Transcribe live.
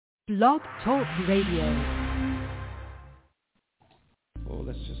Blog Talk Radio. Oh,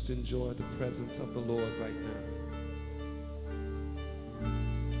 let's just enjoy the presence of the Lord right now.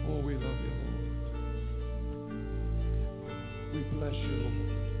 Oh, we love you, Lord. We bless you,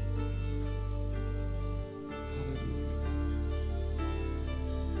 Lord.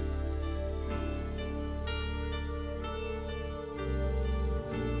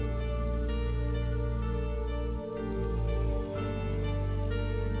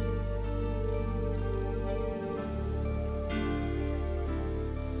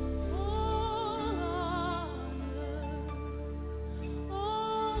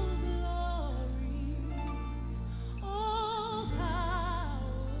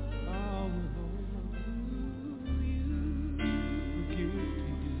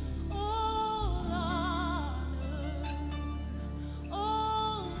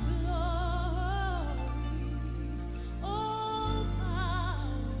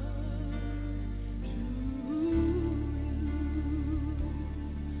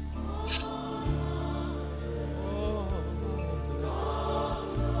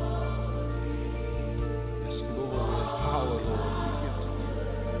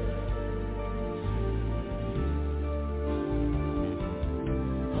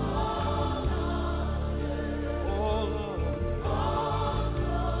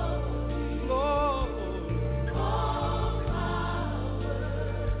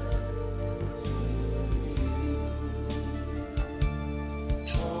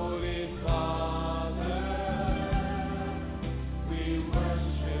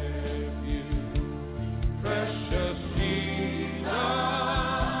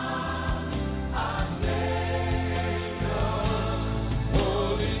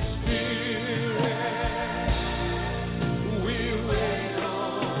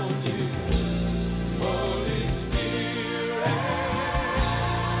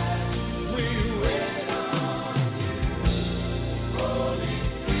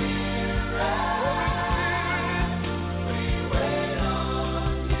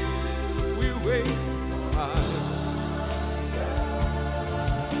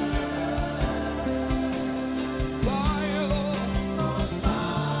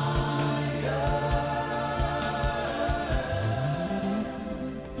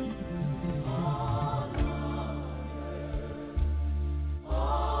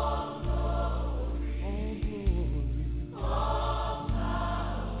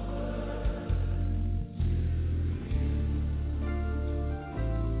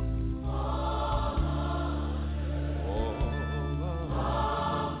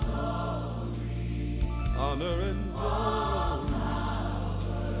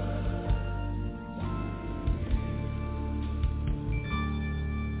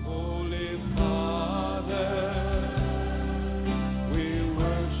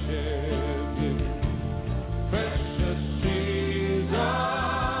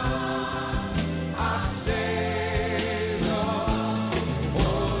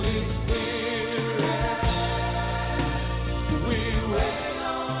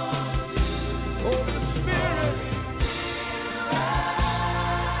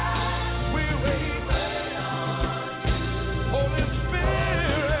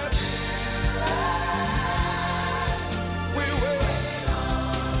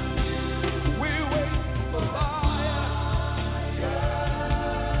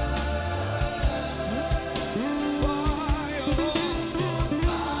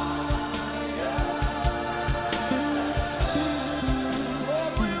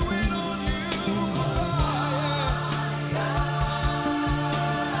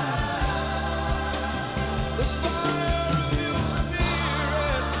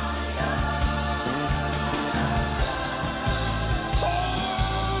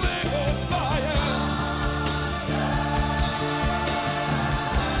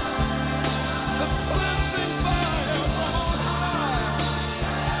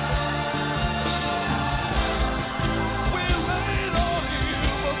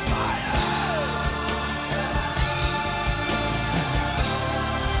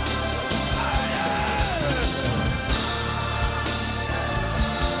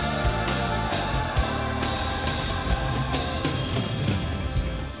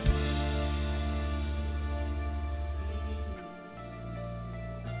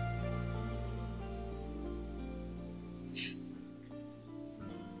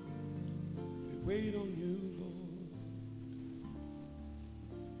 Wait on you, Lord.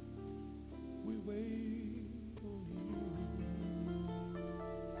 We wait on you.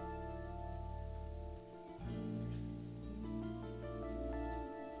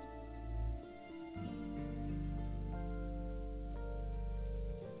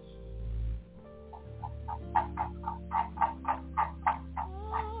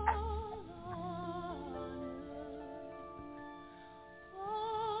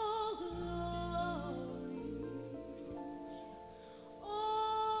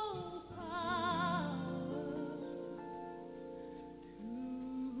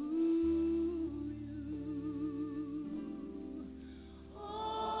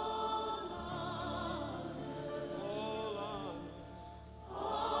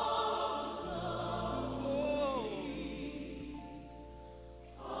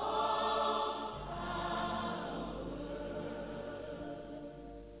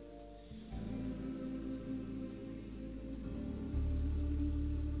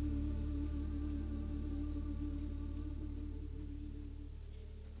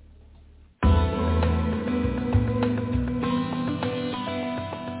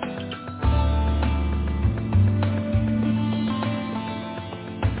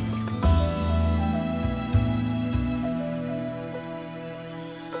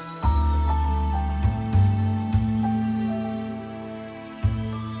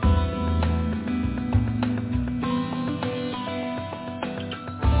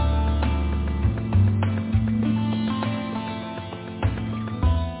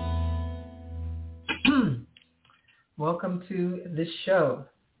 Welcome to this show.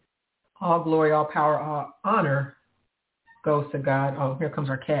 All glory, all power, all honor goes to God. Oh, here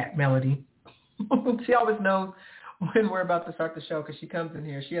comes our cat, Melody. She always knows when we're about to start the show because she comes in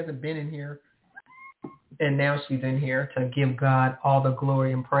here. She hasn't been in here, and now she's in here to give God all the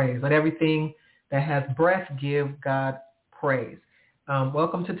glory and praise. Let everything that has breath give God praise.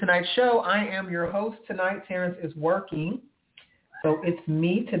 Welcome to tonight's show. I am your host tonight. Terence is working. So it's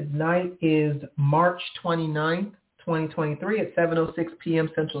me. Tonight is March 29th, 2023 at 7:06 p.m.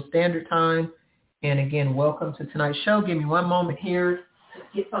 Central Standard Time. And again, welcome to tonight's show. Give me one moment here to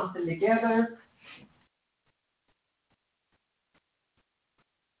get something together.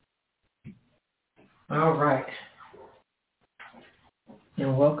 All right.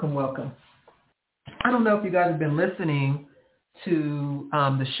 And welcome. I don't know if you guys have been listening to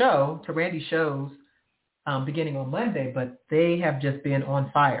the show, to Randy's shows, beginning on Monday, but they have just been on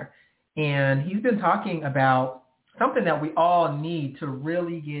fire. And he's been talking about something that we all need to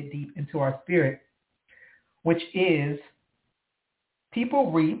really get deep into our spirit, which is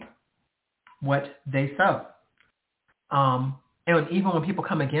people reap what they sow. And even when people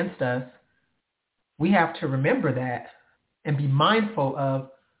come against us, we have to remember that and be mindful of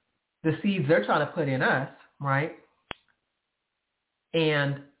the seeds they're trying to put in us, right?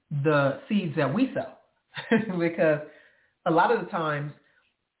 And the seeds that we sow. Because a lot of the times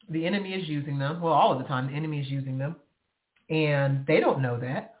the enemy is using them. Well, all of the time the enemy is using them. And they don't know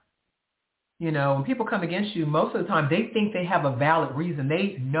that. You know, when people come against you, most of the time they think they have a valid reason.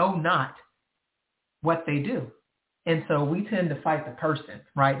 They know not what they do. And so we tend to fight the person,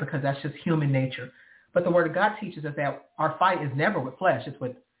 right? Because that's just human nature. But the Word of God teaches us that our fight is never with flesh. It's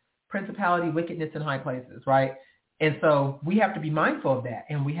with principality, wickedness in high places, right? And so we have to be mindful of that.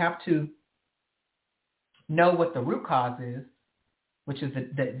 And we have to know what the root cause is, which is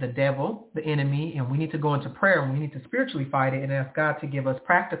the devil, the enemy. And we need to go into prayer and we need to spiritually fight it and ask God to give us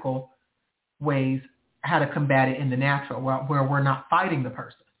practical ways how to combat it in the natural, where we're not fighting the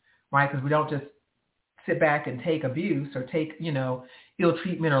person, right? Because we don't just sit back and take abuse or take, ill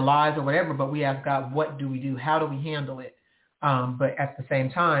treatment or lies or whatever, but we ask God, what do we do? How do we handle it? But at the same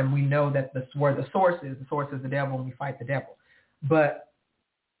time, we know that where the source is the devil, and we fight the devil. But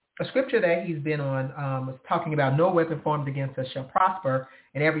a scripture that he's been on was talking about no weapon formed against us shall prosper,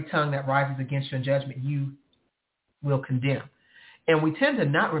 and every tongue that rises against you in judgment you will condemn. And we tend to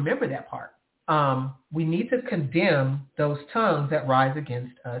not remember that part. We need to condemn those tongues that rise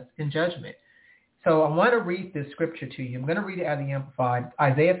against us in judgment. So I want to read this scripture to you. I'm going to read it out of the Amplified.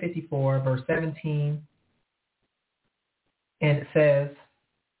 Isaiah 54, verse 17. And it says,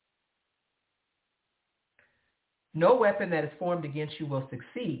 no weapon that is formed against you will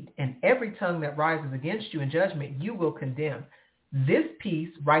succeed, and every tongue that rises against you in judgment you will condemn. This peace,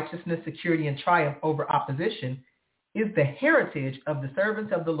 righteousness, security, and triumph over opposition is the heritage of the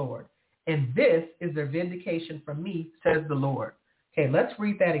servants of the Lord, and this is their vindication from me, says the Lord. Okay, let's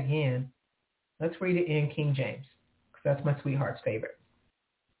read that again. Let's read it in King James, because that's my sweetheart's favorite.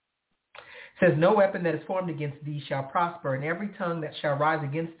 It says, no weapon that is formed against thee shall prosper, and every tongue that shall rise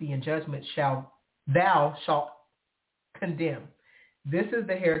against thee in judgment thou shalt condemn. This is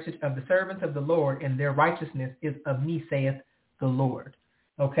the heritage of the servants of the Lord, and their righteousness is of me, saith the Lord.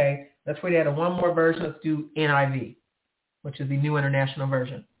 Okay, let's read that in one more version. Let's do NIV, which is the New International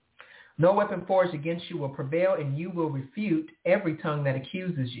Version. No weapon forged against you will prevail, and you will refute every tongue that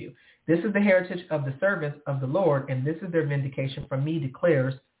accuses you. This is the heritage of the servants of the Lord, and this is their vindication from me,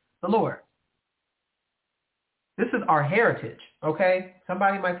 declares the Lord. This is our heritage, okay?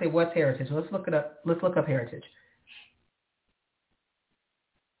 Somebody might say, what's heritage? Let's look it up. Let's look up heritage.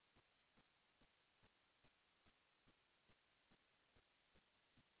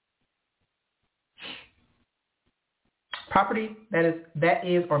 Property that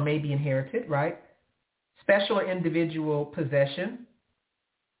is or may be inherited, right? Special or individual possession.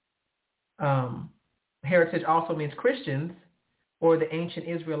 Heritage also means Christians or the ancient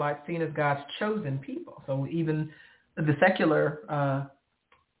Israelites seen as God's chosen people. So even the secular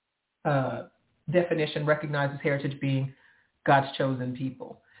definition recognizes heritage being God's chosen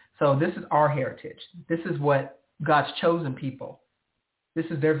people. So this is our heritage. This is what God's chosen people, this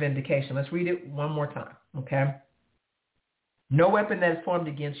is their vindication. Let's read it one more time, okay? No weapon that is formed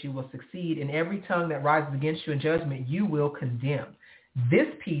against you will succeed, and every tongue that rises against you in judgment you will condemn. This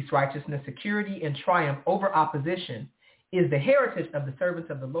peace, righteousness, security, and triumph over opposition is the heritage of the servants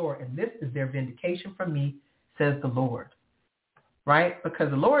of the Lord, and this is their vindication from me, says the Lord. Right? Because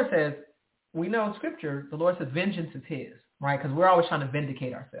the Lord says, we know in Scripture, the Lord says vengeance is his, right? Because we're always trying to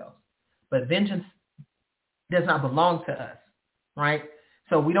vindicate ourselves. But vengeance does not belong to us, right?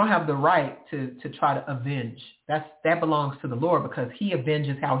 So we don't have the right to try to avenge. That belongs to the Lord, because he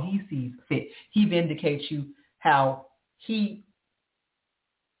avenges how he sees fit. He vindicates you how he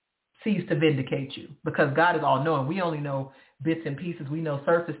sees to vindicate you, because God is all-knowing. We only know bits and pieces. We know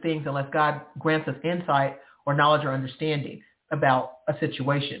surface things unless God grants us insight or knowledge or understanding about a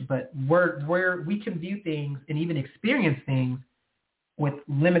situation. But we can view things and even experience things with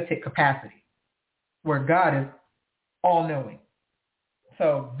limited capacity, where God is all-knowing.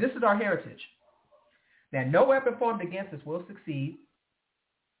 So this is our heritage, that no weapon formed against us will succeed,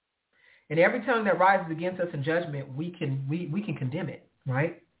 and every tongue that rises against us in judgment, we can condemn it,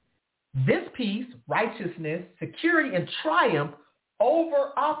 right? This peace, righteousness, security, and triumph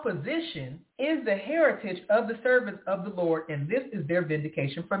over opposition is the heritage of the servants of the Lord, and this is their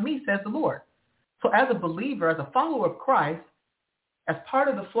vindication from me, says the Lord. So as a believer, as a follower of Christ, as part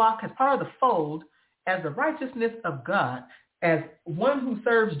of the flock, as part of the fold, as the righteousness of God, as one who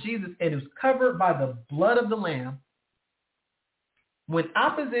serves Jesus and is covered by the blood of the Lamb, when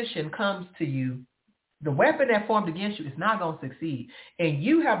opposition comes to you, the weapon that formed against you is not going to succeed. And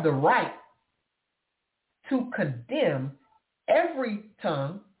you have the right to condemn every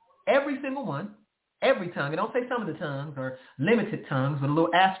tongue, every single one, every tongue. It don't say some of the tongues or limited tongues with a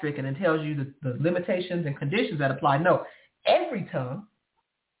little asterisk and it tells you the limitations and conditions that apply. No, every tongue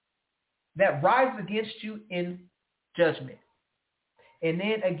that rises against you in judgment. And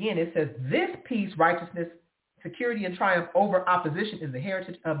then again, it says, this peace, righteousness, security, and triumph over opposition is the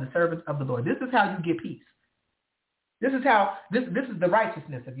heritage of the servants of the Lord. This is how you get peace. This is how, this is the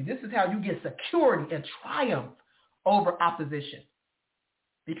righteousness of you. This is how you get security and triumph over opposition.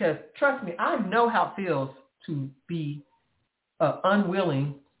 Because trust me, I know how it feels to be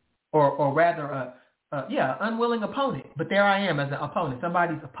unwilling or rather unwilling opponent. But there I am as an opponent.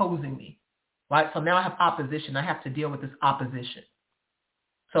 Somebody's opposing me, right? So now I have opposition. I have to deal with this opposition.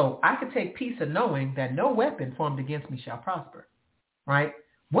 So I can take peace in knowing that no weapon formed against me shall prosper, right?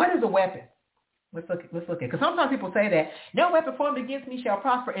 What is a weapon? Let's look at it. Because sometimes people say that no weapon formed against me shall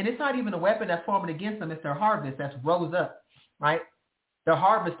prosper, and it's not even a weapon that's formed against them. It's their harvest that's rose up, right? Their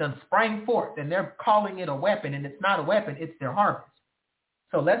harvest done sprang forth, and they're calling it a weapon, and it's not a weapon. It's their harvest.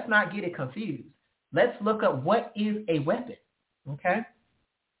 So let's not get it confused. Let's look up what is a weapon, okay?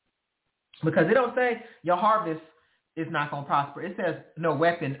 Because it don't say your harvest is not going to prosper. It says no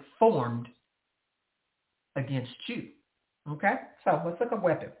weapon formed against you. Okay? So let's look at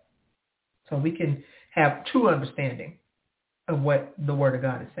weapon so we can have true understanding of what the Word of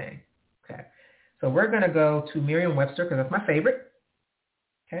God is saying. Okay? So we're going to go to Merriam-Webster because that's my favorite.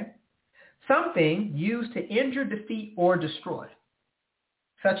 Okay? Something used to injure, defeat, or destroy.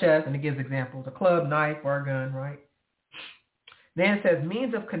 Such as, and it gives examples, a club, knife, or a gun, right? Then it says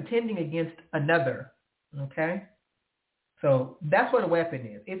means of contending against another. Okay? So that's what a weapon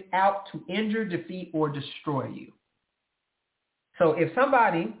is. It's out to injure, defeat, or destroy you. So if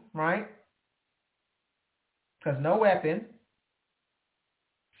somebody, right, because no weapon,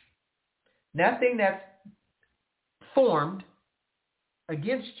 nothing that's formed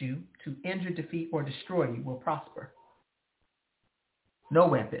against you to injure, defeat, or destroy you will prosper. No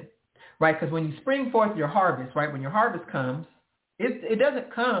weapon, right? Because when you spring forth your harvest, right, when your harvest comes, it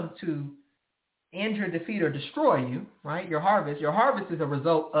doesn't come to injure, defeat, or destroy you, right? Your harvest is a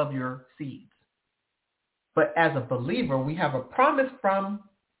result of your seeds. But as a believer, we have a promise from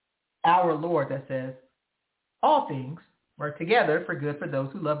our Lord that says all things work together for good for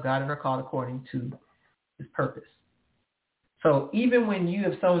those who love God and are called according to his purpose. So even when you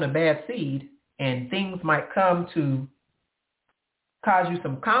have sown a bad seed and things might come to cause you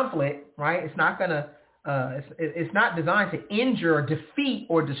some conflict, right? It's not going to it's not designed to injure or defeat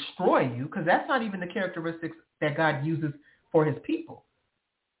or destroy you, because that's not even the characteristics that God uses for his people.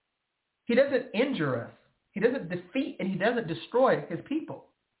 He doesn't injure us. He doesn't defeat and he doesn't destroy his people.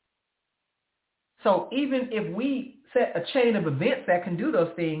 So even if we set a chain of events that can do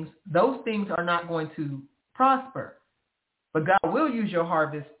those things are not going to prosper. But God will use your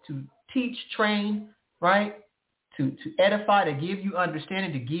harvest to teach, train, right? To edify, to give you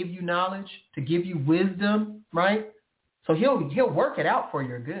understanding, to give you knowledge, to give you wisdom, right? So he'll work it out for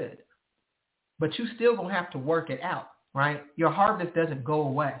your good. But you still gonna have to work it out, right? Your harvest doesn't go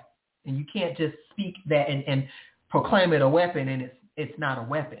away. And you can't just speak that and proclaim it a weapon and it's not a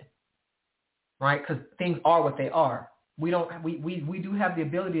weapon. Right? Because things are what they are. We do have the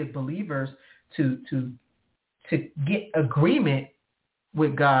ability as believers to get agreement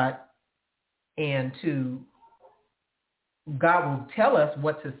with God, and God will tell us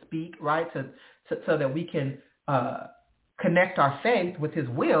what to speak, right? So that we can connect our faith with his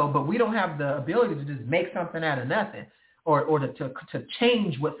will, but we don't have the ability to just make something out of nothing. or to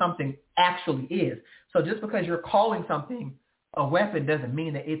change what something actually is. So just because you're calling something a weapon doesn't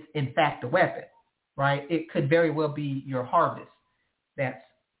mean that it's in fact a weapon, right? It could very well be your harvest that's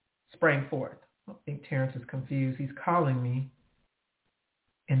sprang forth. I think Terence is confused. He's calling me,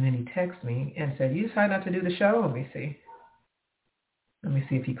 and then he texts me and said, "You decided not to do the show?" Let me see. Let me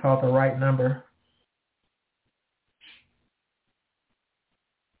see if he called the right number.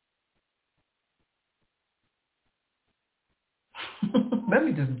 Let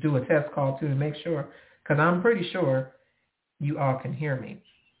me just do a test call too to make sure, because I'm pretty sure you all can hear me.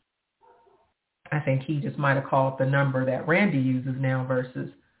 I think he just might have called the number that Randy uses now versus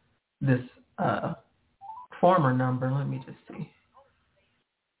this former number. Let me just see.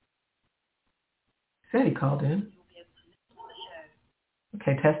 Said he called in.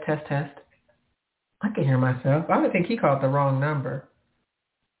 Okay, test. I can hear myself. I would think he called the wrong number.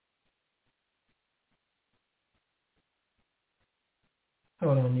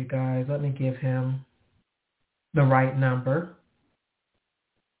 Hold on, you guys. Let me give him the right number.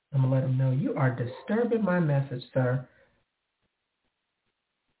 I'm going to let him know you are disturbing my message, sir.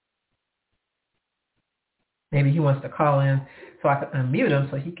 Maybe he wants to call in so I can unmute him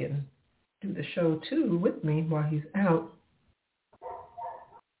so he can do the show too with me while he's out.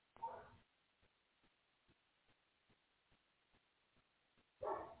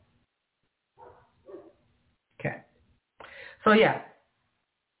 Okay. So yeah,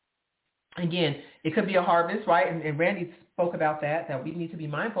 again, it could be a harvest, right? And Randy spoke about that we need to be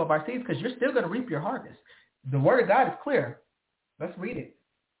mindful of our seeds because you're still going to reap your harvest. The word of God is clear. Let's read it.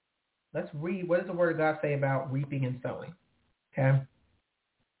 Let's read. What does the word of God say about reaping and sowing? Okay.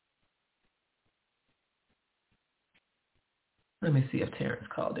 Let me see if Terence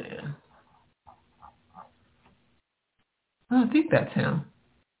called in. I think that's him.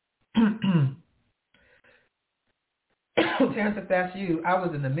 Terence, if that's you, I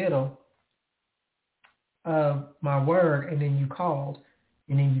was in the middle of my word, and then you called,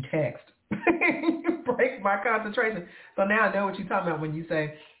 and then you text. You break my concentration. So now I know what you're talking about when you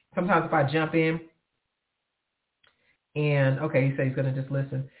say, sometimes if I jump in, and, okay, he said he's going to just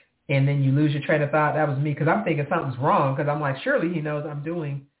listen, and then you lose your train of thought. That was me, because I'm thinking something's wrong, because I'm like, surely he knows I'm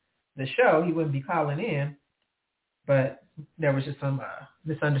doing the show. He wouldn't be calling in, but there was just some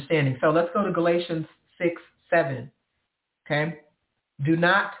misunderstanding. So let's go to Galatians 6:7. Okay? Do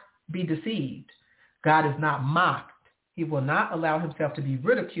not be deceived. God is not mocked. He will not allow himself to be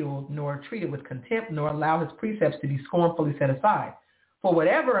ridiculed, nor treated with contempt, nor allow his precepts to be scornfully set aside. For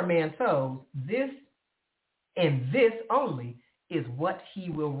whatever a man sows, this and this only is what he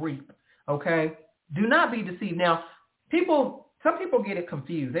will reap. Okay? Do not be deceived. Now, some people get it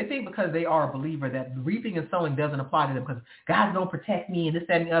confused. They think because they are a believer that reaping and sowing doesn't apply to them because God's going to protect me and this,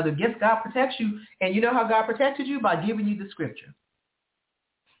 that, and the other. Yes, God protects you. And you know how God protected you? By giving you the scripture.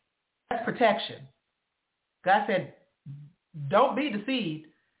 That's protection. God said, don't be deceived,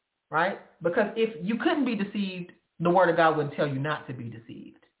 right? Because if you couldn't be deceived, the word of God wouldn't tell you not to be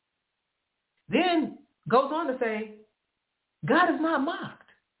deceived. Then goes on to say, God is not mocked.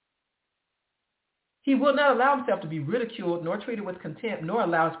 He will not allow himself to be ridiculed, nor treated with contempt, nor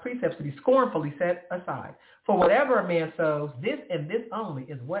allow his precepts to be scornfully set aside. For whatever a man sows, this and this only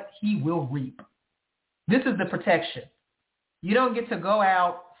is what he will reap. This is the protection. You don't get to go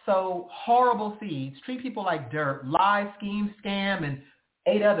out, sow horrible seeds, treat people like dirt, lie, scheme, scam, and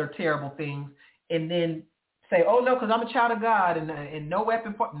 8 other terrible things, and then say, oh, no, because I'm a child of God and no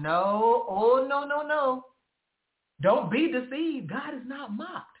weapon for... No, oh, no. Don't be deceived. God is not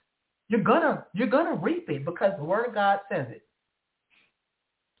mocked. You're gonna reap it because the word of God says it.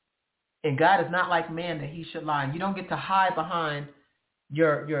 And God is not like man that he should lie. You don't get to hide behind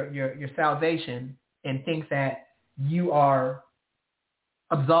your salvation and think that you are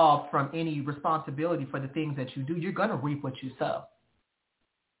absolved from any responsibility for the things that you do. You're gonna reap what you sow.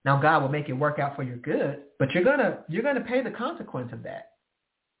 Now God will make it work out for your good, but you're gonna pay the consequence of that.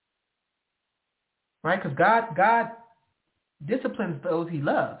 Right? Because God disciplines those he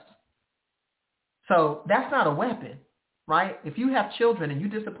loves. So that's not a weapon, right? If you have children and you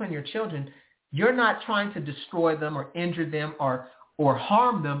discipline your children, you're not trying to destroy them or injure them or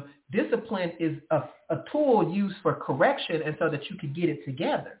harm them. Discipline is a tool used for correction and so that you can get it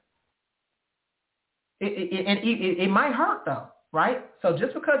together. It might hurt though, right? So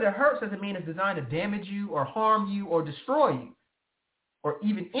just because it hurts doesn't mean it's designed to damage you or harm you or destroy you or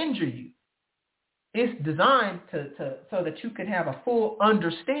even injure you. It's designed so that you can have a full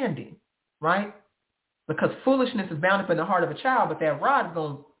understanding, right? Because foolishness is bound up in the heart of a child, but that rod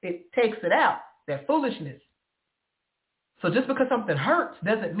it takes it out, that foolishness. So just because something hurts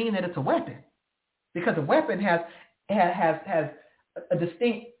doesn't mean that it's a weapon. Because a weapon has has a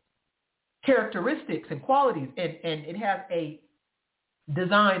distinct characteristics and qualities, and it has a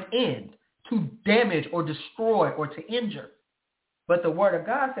designed end to damage or destroy or to injure. But the word of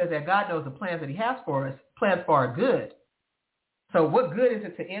God says that God knows the plans that he has for us, plans for our good. So what good is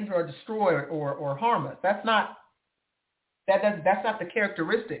it to injure or destroy or harm us? That's not the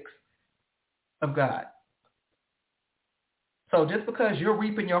characteristics of God. So just because you're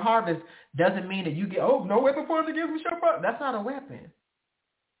reaping your harvest doesn't mean that you get, no weapon formed against me shall prosper. That's not a weapon.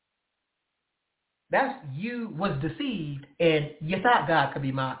 That's you was deceived and you thought God could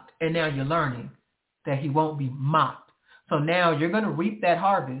be mocked. And now you're learning that he won't be mocked. So now you're going to reap that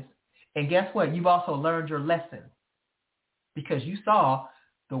harvest. And guess what? You've also learned your lesson because you saw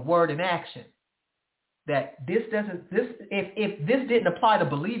the word in action. That if this didn't apply to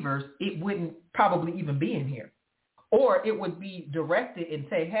believers, it wouldn't probably even be in here. Or it would be directed and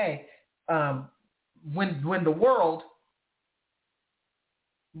say, hey, when the world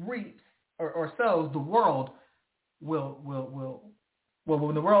reaps or sows, the world will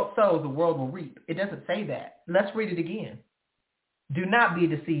when the world sows, the world will reap. It doesn't say that. Let's read it again. Do not be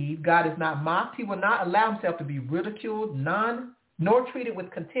deceived. God is not mocked. He will not allow himself to be ridiculed, nor treated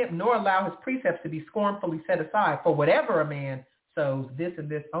with contempt, nor allow his precepts to be scornfully set aside. For whatever a man sows, this and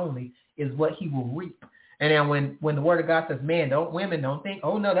this only is what he will reap. And then when the word of God says, women don't think,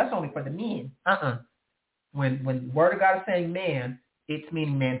 oh no, that's only for the men. When the word of God is saying man, it's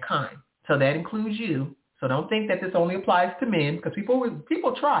meaning mankind. So that includes you. So don't think that this only applies to men, because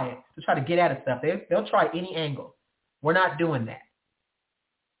people try it to try to get at stuff. They'll try any angle. We're not doing that.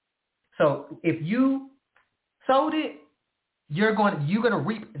 So if you sowed it, you're going to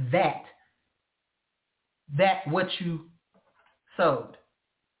reap that what you sowed.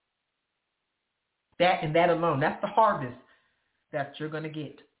 That and that alone. That's the harvest that you're going to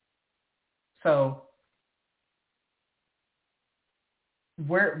get. So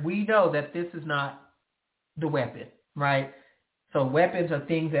we know that this is not the weapon, right? So weapons are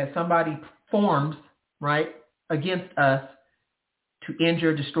things that somebody forms, right, against us to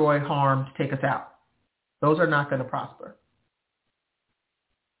injure, destroy, harm, to take us out. Those are not going to prosper.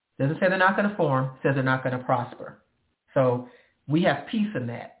 Doesn't say they're not going to form, it says they're not going to prosper. So we have peace in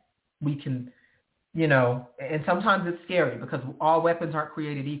that. We can, and sometimes it's scary because all weapons aren't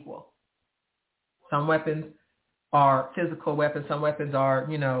created equal. Some weapons are physical weapons. Some weapons are,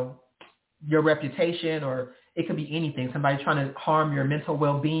 your reputation, or it could be anything. Somebody trying to harm your mental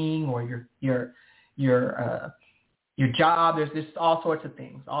well-being or your job. There's just all sorts of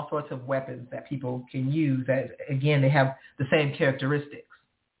things, all sorts of weapons that people can use that, again, they have the same characteristics.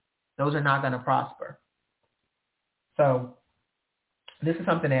 Those are not going to prosper. So this is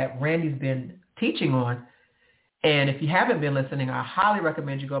something that Randy's been teaching on. And if you haven't been listening, I highly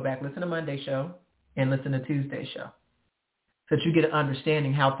recommend you go back, listen to Monday's show and listen to Tuesday's show, so that you get an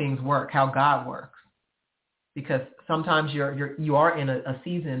understanding how things work, how God works. Because sometimes you are in a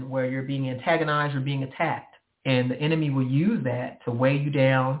season where you're being antagonized or being attacked, and the enemy will use that to weigh you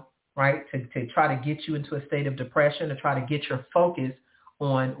down, right? To try to get you into a state of depression, to try to get your focus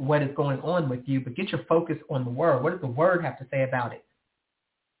on what is going on with you, but get your focus on the word. What does the word have to say about it?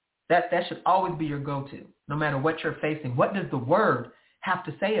 That should always be your go-to, no matter what you're facing. What does the word have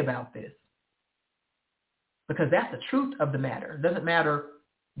to say about this? Because that's the truth of the matter. It doesn't matter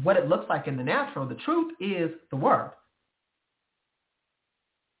what it looks like in the natural. The truth is the word.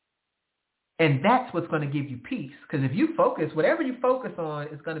 And that's what's going to give you peace. Because if you focus, whatever you focus on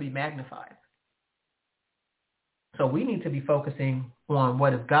is going to be magnified. So we need to be focusing on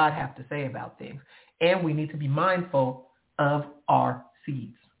what does God have to say about things. And we need to be mindful of our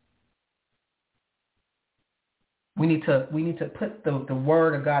seeds. We need to put the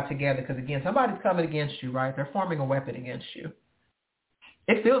word of God together, because, again, somebody's coming against you, right? They're forming a weapon against you.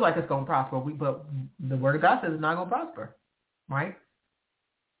 It feels like it's going to prosper, but the word of God says it's not going to prosper, right?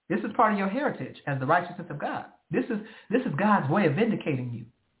 This is part of your heritage as the righteousness of God. This is God's way of vindicating you.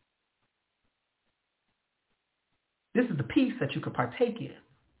 This is the peace that you could partake in.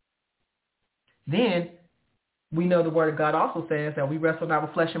 Then we know the word of God also says that we wrestle not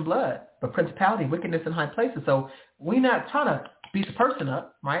with flesh and blood, but principality, wickedness in high places. So we're not trying to beat the person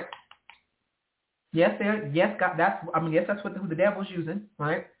up, right? Yes, God, that's who the devil's using,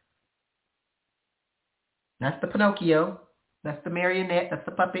 right? That's the Pinocchio. That's the marionette. That's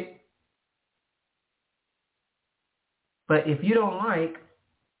the puppet. But if you don't like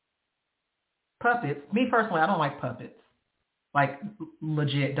puppets, me personally, I don't like puppets. Like,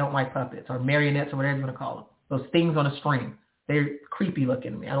 legit, don't like puppets or marionettes or whatever you want to call them. Those things on a string. They're creepy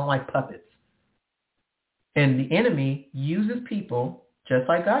looking to me. I don't like puppets. And the enemy uses people just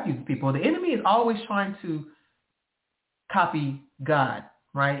like God uses people. The enemy is always trying to copy God,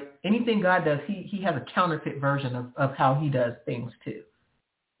 right? Anything God does, he has a counterfeit version of how he does things too.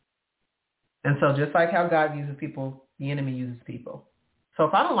 And so just like how God uses people, the enemy uses people. So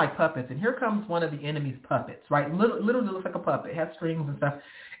if I don't like puppets, and here comes one of the enemy's puppets, right? Literally looks like a puppet, has strings and stuff.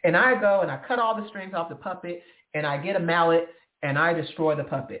 And I go and I cut all the strings off the puppet, and I get a mallet, and I destroy the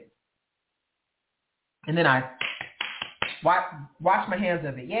puppet. And then I wash my hands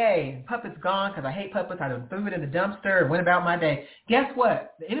of it. Yay, puppet's gone because I hate puppets. I done threw it in the dumpster and went about my day. Guess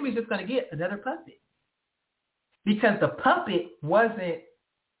what? The enemy's just going to get another puppet. Because the puppet wasn't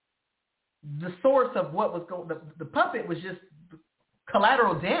the source of what was going on. The puppet was just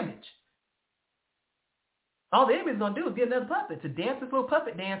collateral damage. All the enemy's going to do is get another puppet to dance this little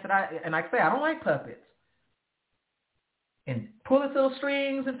puppet dance that I say I don't like puppets. And pull its little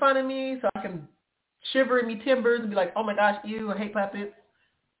strings in front of me so I can shiver in me timbers and be like, oh my gosh, I hate puppets.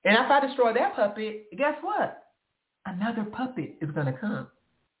 And if I destroy that puppet, guess what? Another puppet is going to come.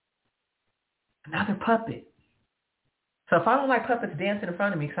 Another puppet. So if I don't like puppets dancing in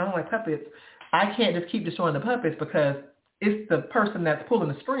front of me because I don't like puppets, I can't just keep destroying the puppets because it's the person that's pulling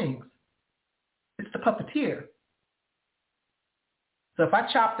the strings. It's the puppeteer. So if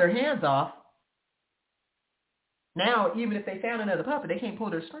I chop their hands off, now even if they found another puppet, they can't pull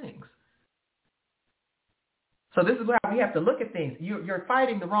their strings. So this is how we have to look at things. You're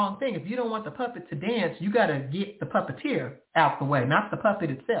fighting the wrong thing. If you don't want the puppet to dance, you got to get the puppeteer out the way, not the puppet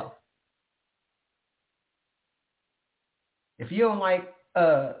itself. If you don't like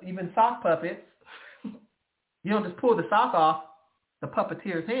even sock puppets, you don't just pull the sock off the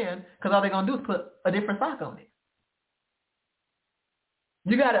puppeteer's hand because all they're going to do is put a different sock on it.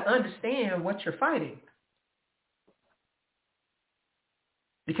 You got to understand what you're fighting.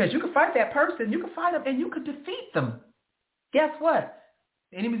 Because you can fight that person, you can fight them, and you could defeat them. Guess what?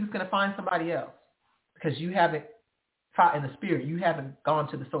 The enemy's just going to find somebody else because you haven't fought in the spirit. You haven't gone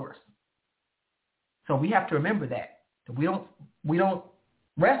to the source. So we have to remember that we don't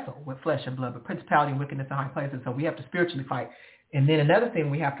wrestle with flesh and blood, but principality and wickedness in high places. So we have to spiritually fight. And then another thing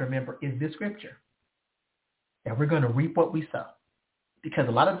we have to remember is this scripture, that we're going to reap what we sow. Because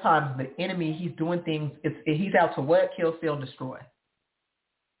a lot of times the enemy, he's doing things, he's out to what? Kill, steal, destroy.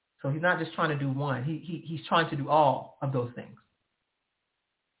 So he's not just trying to do one. He's trying to do all of those things.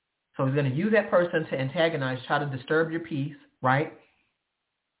 So he's going to use that person to antagonize, try to disturb your peace, right?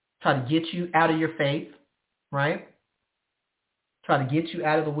 Try to get you out of your faith, right? Try to get you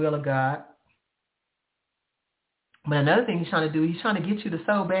out of the will of God. But another thing he's trying to do, he's trying to get you to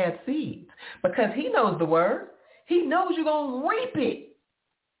sow bad seeds because he knows the word. He knows you're going to reap it.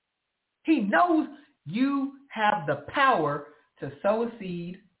 He knows you have the power to sow a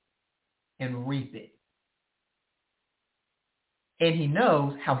seed and reap it. And he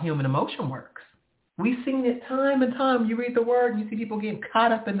knows how human emotion works. We've seen it time and time. You read the word and you see people getting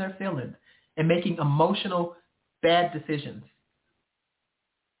caught up in their feelings and making emotional bad decisions.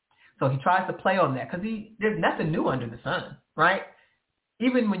 So he tries to play on that because there's nothing new under the sun, right?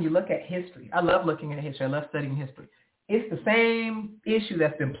 Even when you look at history, I love looking at history. I love studying history. It's the same issue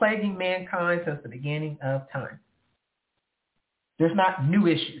that's been plaguing mankind since the beginning of time. There's not new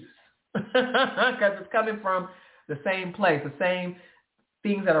issues because it's coming from the same place, the same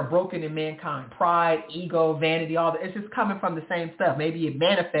things that are broken in mankind, pride, ego, vanity, all that. It's just coming from the same stuff. Maybe it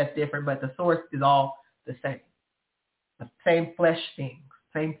manifests different, but the source is all the same. The same flesh things,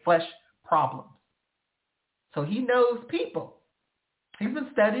 same flesh problems. So he knows people. He's been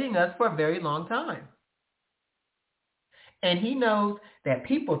studying us for a very long time. And he knows that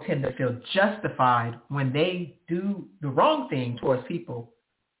people tend to feel justified when they do the wrong thing towards people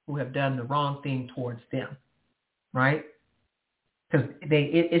who have done the wrong thing towards them, right? Because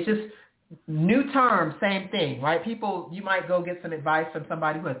it's just new terms, same thing, right? People, you might go get some advice from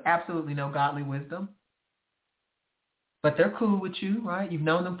somebody who has absolutely no godly wisdom, but they're cool with you, right? You've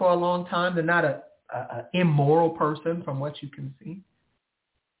known them for a long time. They're not a immoral person from what you can see.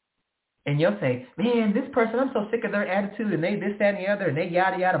 And you'll say, man, this person, I'm so sick of their attitude and they this, that, and the other, and they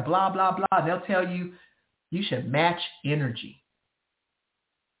yada, yada, blah, blah, blah. And they'll tell you, you should match energy.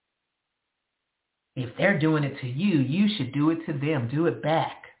 If they're doing it to you, you should do it to them. Do it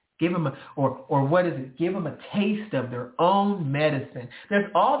back. Give them or what is it? Give them a taste of their own medicine. There's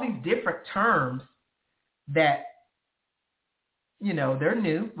all these different terms that, you know, they're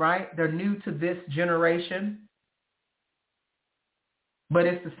new, right? They're new to this generation. But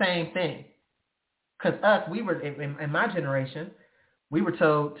it's the same thing. Because we were, in my generation, we were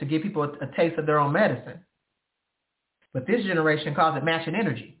told to give people a taste of their own medicine. But this generation calls it matching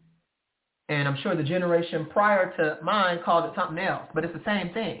energy. And I'm sure the generation prior to mine called it something else. But it's the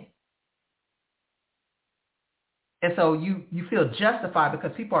same thing. And so you feel justified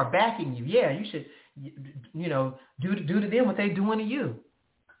because people are backing you. Yeah, you should, do to them what they're doing to you.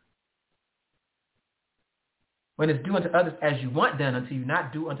 When it's do unto others as you want done unto you,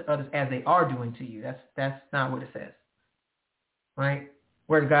 not do unto others as they are doing to you. That's not what it says, right?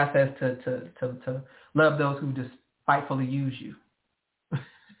 Where God says to love those who despitefully use you.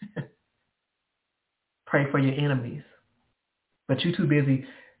 Pray for your enemies. But you're too busy.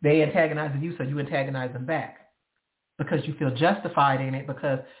 They antagonizing you, so you antagonize them back because you feel justified in it,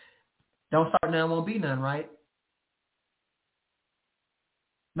 because don't start none, won't be none, right?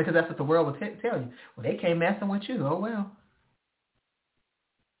 Because that's what the world will tell you. Well, they came messing with you. Oh, well.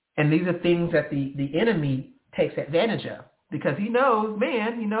 And these are things that the enemy takes advantage of because he knows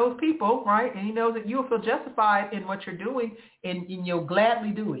man, he knows people, right? And he knows that you'll feel justified in what you're doing, and you'll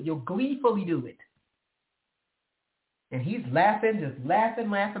gladly do it. You'll gleefully do it. And he's laughing, just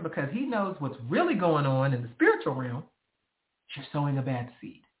laughing because he knows what's really going on in the spiritual realm. You're sowing a bad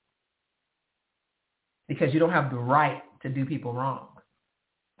seed because you don't have the right to do people wrong.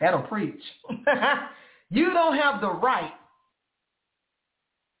 That'll preach. You don't have the right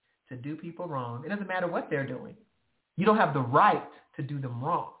to do people wrong. It doesn't matter what they're doing. You don't have the right to do them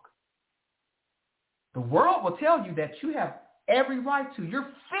wrong. The world will tell you that you have every right to. Your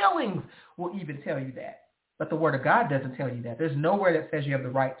feelings will even tell you that. But the Word of God doesn't tell you that. There's nowhere that says you have the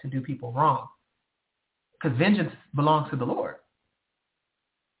right to do people wrong, because vengeance belongs to the Lord.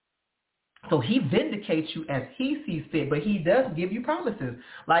 So he vindicates you as he sees fit, but he does give you promises,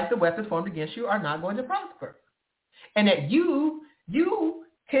 like the weapons formed against you are not going to prosper. And that you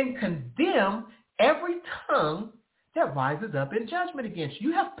can condemn every tongue that rises up in judgment against you.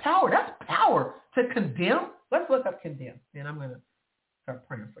 You have power. That's power to condemn. Let's look up condemn. And I'm going to start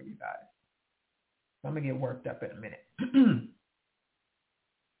praying for you guys. I'm going to get worked up in a minute.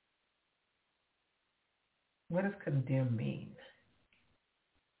 What does condemn mean?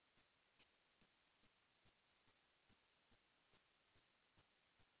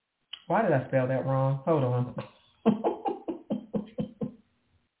 Why did I spell that wrong? Hold on.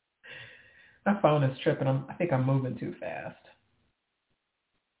 My phone is tripping. I think I'm moving too fast.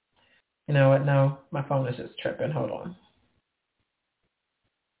 You know what? No, my phone is just tripping. Hold on.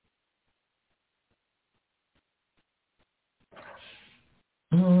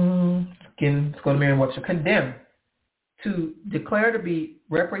 Again, let's go to Merriam-Webster. Condemn. To declare to be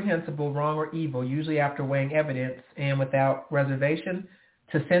reprehensible, wrong, or evil, usually after weighing evidence and without reservation.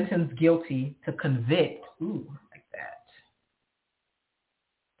 To sentence guilty. To convict. Ooh, I like that.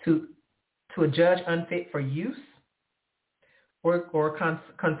 To adjudge unfit for use or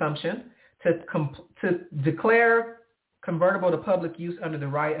consumption. To declare convertible to public use under the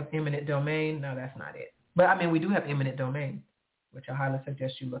right of eminent domain. No, that's not it. But, I mean, we do have eminent domain, which I highly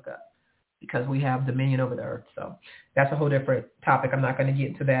suggest you look up, because we have dominion over the earth. So that's a whole different topic. I'm not going to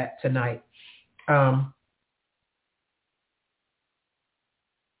get into that tonight. To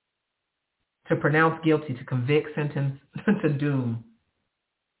pronounce guilty, to convict, sentence, to doom.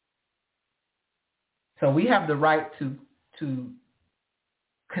 So we have the right to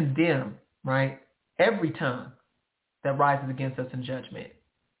condemn, right, every tongue that rises against us in judgment.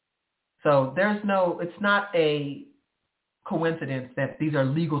 So it's not a coincidence that these are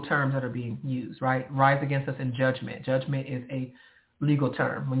legal terms that are being used, right? Rise against us in judgment. Judgment is a legal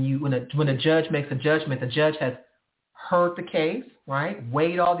term. When a judge makes a judgment, the judge has heard the case, right?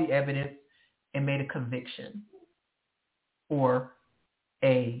 Weighed all the evidence and made a conviction or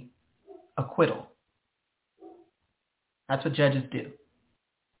a acquittal. That's what judges do.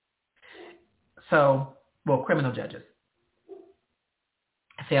 So, criminal judges.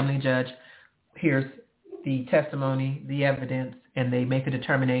 A family judge hears the testimony, the evidence, and they make a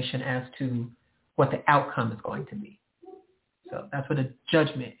determination as to what the outcome is going to be. So that's what a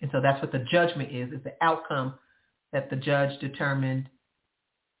judgment, and so that's what the judgment is the outcome that the judge determined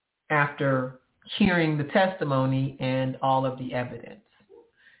after hearing the testimony and all of the evidence.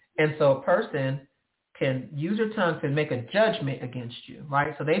 And so a person can use their tongue to make a judgment against you,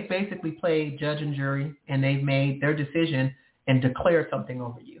 right? So they've basically played judge and jury, and they've made their decision and declared something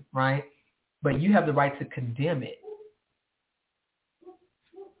over you, right? But you have the right to condemn it.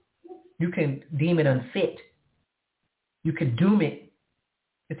 You can deem it unfit. You can doom it.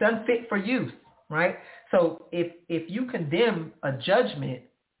 It's unfit for use, right? So if you condemn a judgment,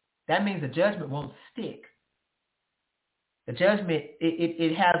 that means the judgment won't stick. The judgment,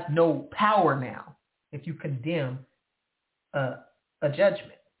 it has no power now if you condemn a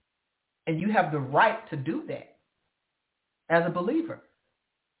judgment. And you have the right to do that as a believer.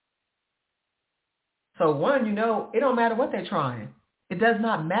 So one, it don't matter what they're trying. It does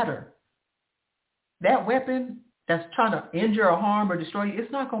not matter. That weapon that's trying to injure or harm or destroy you,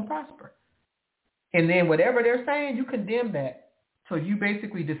 it's not going to prosper. And then whatever they're saying, you condemn that. So you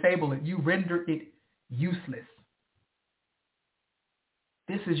basically disable it. You render it useless.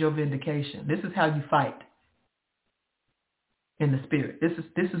 This is your vindication. This is how you fight in the spirit. This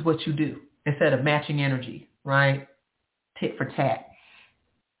is what you do instead of matching energy, right? Tit for tat.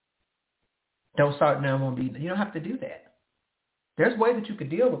 Don't start now, won't be. You don't have to do that. There's ways that you could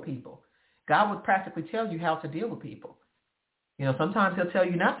deal with people. God would practically tell you how to deal with people. Sometimes he'll tell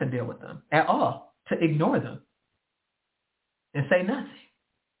you not to deal with them at all, to ignore them and say nothing.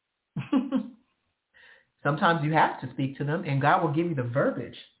 Sometimes you have to speak to them, and God will give you the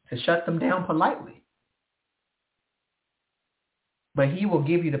verbiage to shut them down politely. But he will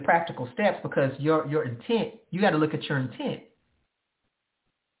give you the practical steps because your intent, you got to look at your intent.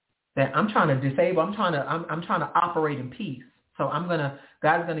 That I'm trying to disable, I'm trying to operate in peace. So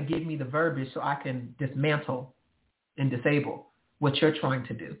God's going to give me the verbiage so I can dismantle and disable what you're trying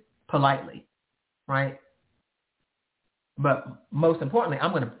to do politely, right? But most importantly,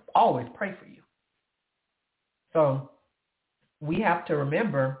 I'm going to always pray for you. So we have to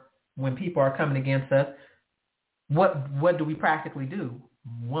remember when people are coming against us, what do we practically do?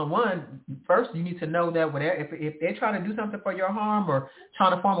 First, you need to know that if they're trying to do something for your harm or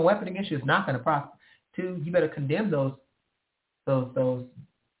trying to form a weapon against you, it's not going to prosper. Two, you better condemn those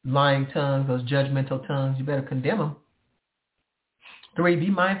lying tongues, those judgmental tongues. You better condemn them. Three, be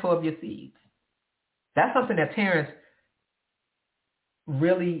mindful of your seeds. That's something that Terence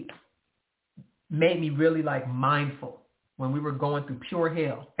really made me really mindful when we were going through pure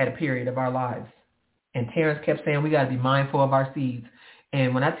hell at a period of our lives. And Terence kept saying we got to be mindful of our seeds.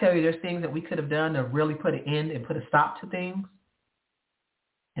 And when I tell you there's things that we could have done to really put an end and put a stop to things,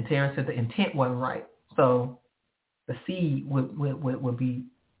 and Terence said the intent wasn't right. So the seed would be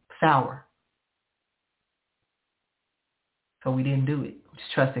sour. So we didn't do it. We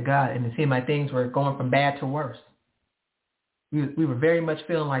just trusted God. And it seemed like things were going from bad to worse. We were very much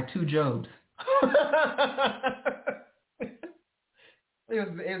feeling like two Jobs. It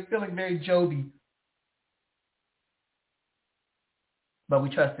was feeling very Joby. But we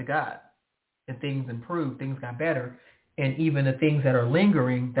trusted God. And things improved. Things got better. And even the things that are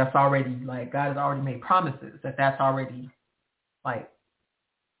lingering, that's already God has already made promises that's already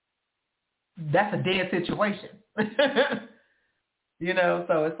that's a dead situation. So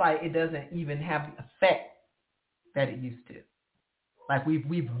it's it doesn't even have the effect that it used to.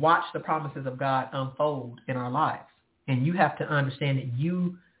 We've watched the promises of God unfold in our lives. And you have to understand that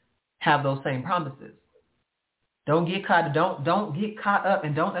you have those same promises. Don't get caught up,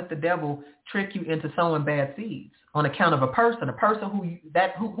 and don't let the devil trick you into sowing bad seeds on account of a person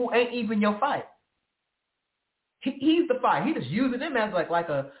who ain't even your fight. He's the fight. He just using them as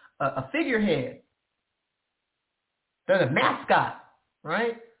a figurehead. They're the mascot,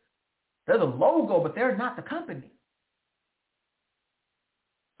 right? They're the logo, but they're not the company.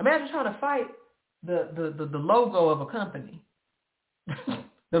 Imagine trying to fight the logo of a company.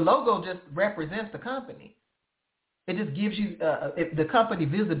 The logo just represents the company. It just gives you the company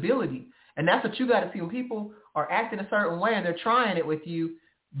visibility. And that's what you got to see. When people are acting a certain way and they're trying it with you,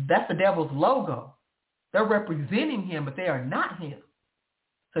 that's the devil's logo. They're representing him, but they are not him.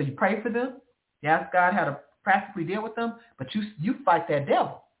 So you pray for them. You ask God how to practically deal with them, but you fight that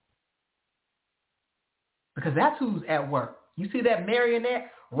devil. Because that's who's at work. You see that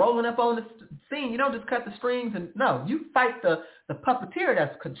marionette rolling up on the scene. You don't just cut the strings you fight the puppeteer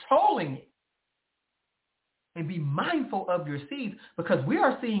that's controlling it. And be mindful of your seeds, because we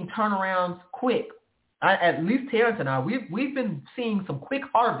are seeing turnarounds quick. At least Terence and I, we've been seeing some quick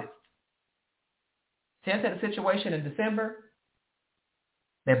harvests. Terence had a situation in December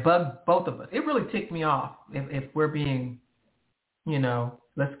that bugged both of us. It really ticked me off if we're being,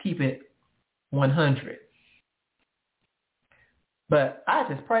 let's keep it 100. But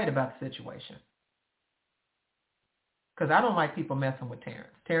I just prayed about the situation because I don't like people messing with Terence.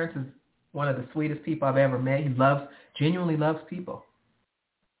 Terence is one of the sweetest people I've ever met. He genuinely loves people.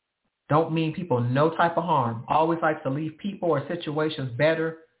 Don't mean people no type of harm. Always likes to leave people or situations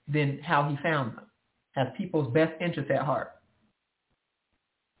better than how he found them. Has people's best interests at heart.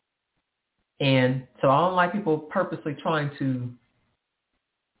 And so I don't like people purposely trying to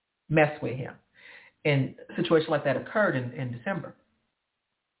mess with him. And a situation like that occurred in December.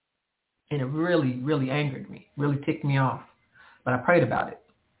 And it really, really angered me, really ticked me off. But I prayed about it.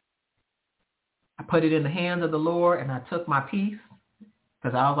 I put it in the hands of the Lord, and I took my peace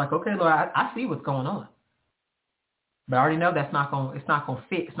because I was like, okay, Lord, I see what's going on. But I already know it's not going to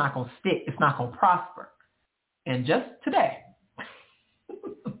fit. It's not going to stick. It's not going to prosper. And just today,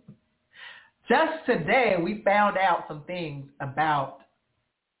 Just today, we found out some things about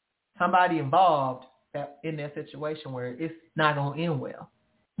somebody involved that in that situation where it's not going to end well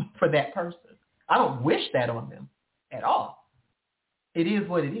for that person. I don't wish that on them at all. It is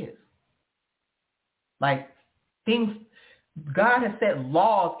what it is. Like things, God has set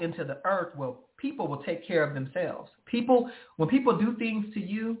laws into the earth where people will take care of themselves. When people do things to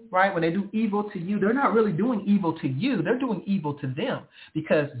you, right, when they do evil to you, they're not really doing evil to you. They're doing evil to them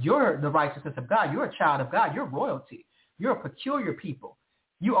because you're the righteousness of God. You're a child of God. You're royalty. You're a peculiar people.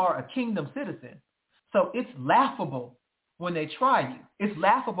 You are a kingdom citizen. So it's laughable when they try you. It's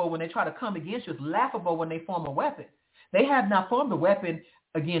laughable when they try to come against you. It's laughable when they form a weapon. They have not formed a weapon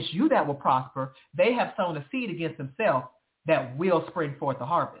against you that will prosper. They have sown a seed against themselves that will spring forth a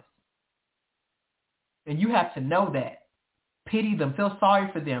harvest. And you have to know that. Pity them. Feel sorry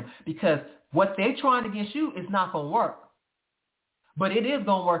for them because what they're trying against you is not going to work. But it is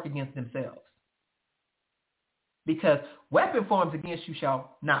going to work against themselves. Because weapon forms against you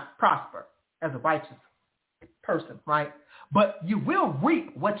shall not prosper as a righteous person, right? But you will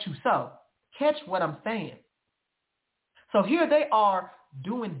reap what you sow. Catch what I'm saying. So here they are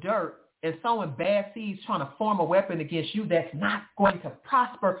doing dirt and sowing bad seeds, trying to form a weapon against you that's not going to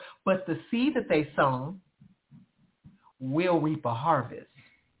prosper. But the seed that they sown will reap a harvest.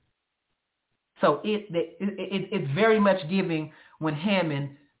 So it's very much giving when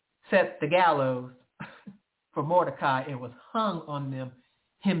Haman set the gallows for Mordecai and was hung on them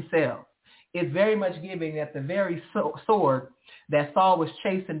himself. It's very much giving that the very sword that Saul was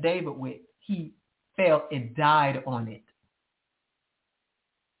chasing David with, he fell and died on it.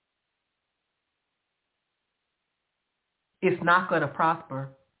 It's not going to prosper.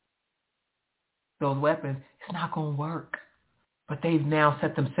 Those weapons, it's not going to work. But they've now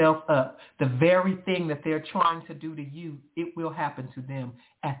set themselves up. The very thing that they're trying to do to you, it will happen to them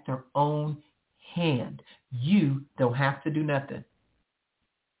at their own hand. You don't have to do nothing.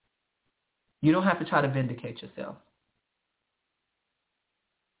 You don't have to try to vindicate yourself.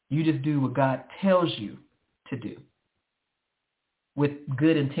 You just do what God tells you to do with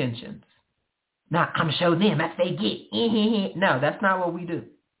good intentions. Now, I'm going to show them that's they get. No, that's not what we do.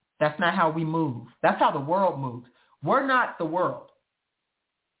 That's not how we move. That's how the world moves. We're not the world.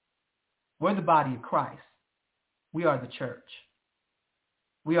 We're the body of Christ. We are the church.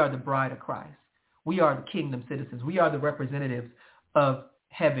 We are the bride of Christ. We are the kingdom citizens. We are the representatives of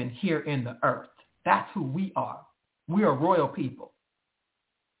heaven here in the earth. That's who we are. We are royal people,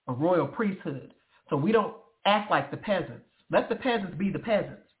 a royal priesthood. So we don't act like the peasants. Let the peasants be the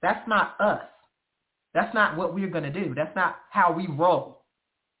peasants. That's not us. That's not what we're going to do. That's not how we roll.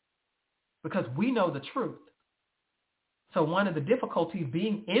 Because we know the truth. So one of the difficulties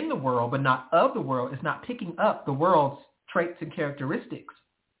being in the world but not of the world is not picking up the world's traits and characteristics.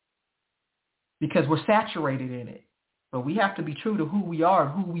 Because we're saturated in it. But we have to be true to who we are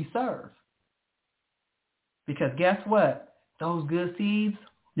and who we serve. Because guess what? Those good seeds,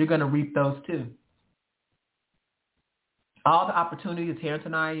 you're going to reap those too. All the opportunities Terence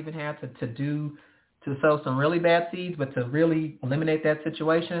and I even had to sow some really bad seeds, but to really eliminate that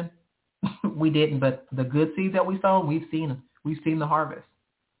situation, we didn't. But the good seeds that we sowed, we've seen the harvest.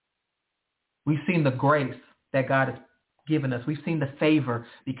 We've seen the grace that God has given us. We've seen the favor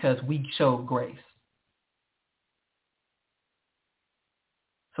because we showed grace.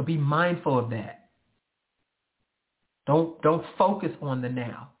 So be mindful of that. Don't focus on the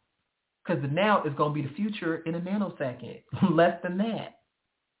now. Because the now is going to be the future in a nanosecond. Less than that.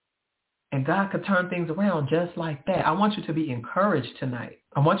 And God could turn things around just like that. I want you to be encouraged tonight.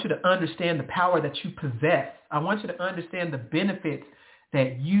 I want you to understand the power that you possess. I want you to understand the benefits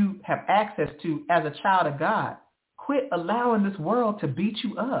that you have access to as a child of God. Quit allowing this world to beat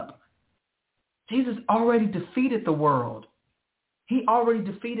you up. Jesus already defeated the world. He already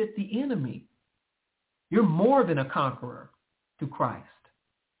defeated the enemy. You're more than a conqueror through Christ.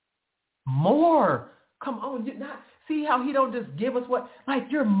 More. Come on. See how he don't just give us what? Like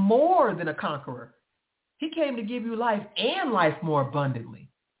you're more than a conqueror. He came to give you life and life more abundantly.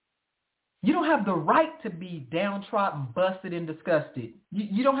 You don't have the right to be downtrodden, busted, and disgusted.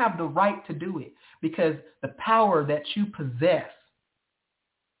 You don't have the right to do it because the power that you possess,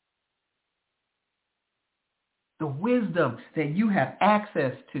 the wisdom that you have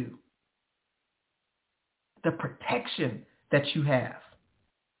access to, the protection that you have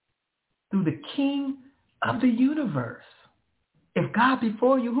through the King of the universe. If God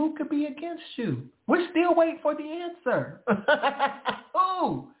before you, who could be against you? We're still waiting for the answer.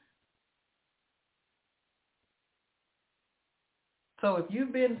 Who? So if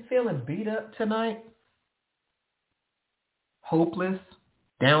you've been feeling beat up tonight, hopeless,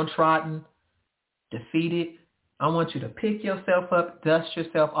 downtrodden, defeated. I want you to pick yourself up, dust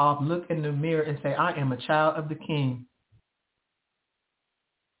yourself off, look in the mirror and say, I am a child of the King.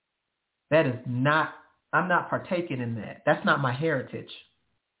 That is not, I'm not partaking in that. That's not my heritage.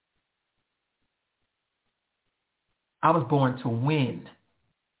 I was born to win.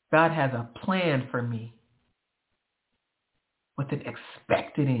 God has a plan for me with an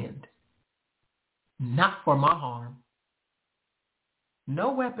expected end, not for my harm.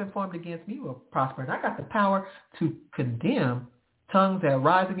 No weapon formed against me will prosper. And I got the power to condemn tongues that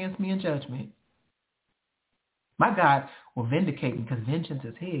rise against me in judgment. My God will vindicate me because vengeance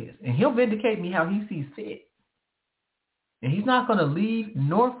is his. And he'll vindicate me how he sees fit. And he's not going to leave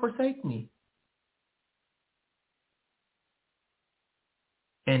nor forsake me.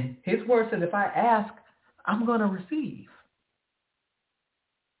 And his word says, if I ask, I'm going to receive.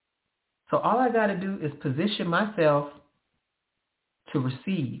 So all I got to do is position myself to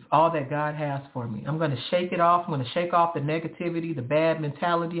receive all that God has for me. I'm going to shake it off. I'm going to shake off the negativity, the bad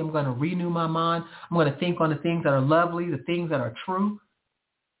mentality. I'm going to renew my mind. I'm going to think on the things that are lovely, the things that are true.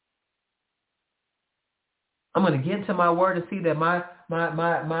 I'm going to get into my word and see that my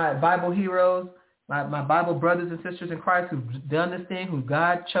Bible heroes, my Bible brothers and sisters in Christ who've done this thing, who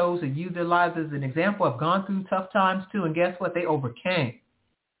God chose to use their lives as an example, have gone through tough times too. And guess what? They overcame.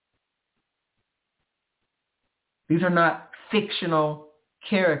 These are not fictional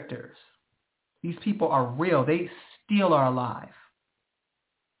characters. These people are real. They still are alive.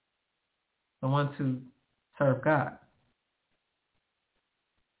 The ones who serve God.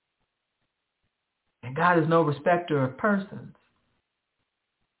 And God is no respecter of persons.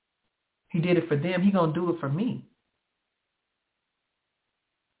 He did it for them. He's going to do it for me.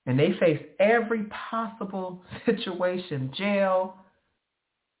 And they face every possible situation, jail,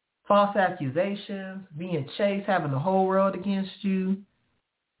 false accusations, being chased, having the whole world against you,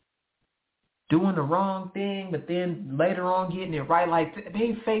 doing the wrong thing, but then later on getting it right. Like,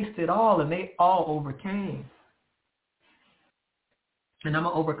 they faced it all, and they all overcame. And I'm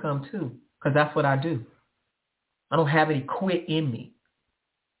going to overcome too, because that's what I do. I don't have any quit in me.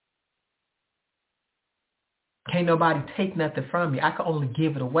 Can't nobody take nothing from me. I can only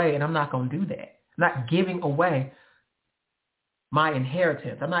give it away, and I'm not going to do that. I'm not giving away my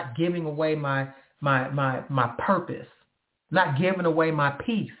inheritance. I'm not giving away my purpose. I'm not giving away my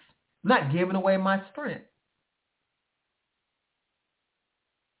peace. I'm not giving away my strength.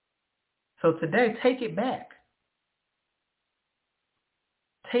 So today, take it back.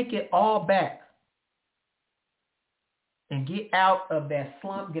 Take it all back. And get out of that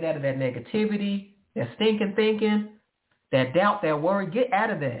slump. Get out of that negativity, that stinking thinking, that doubt, that worry. Get out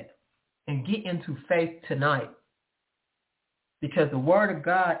of that and get into faith tonight. Because the word of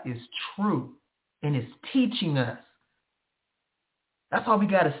God is true and it's teaching us. That's all we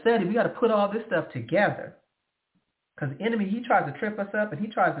got to study. We got to put all this stuff together. Because the enemy, he tries to trip us up and he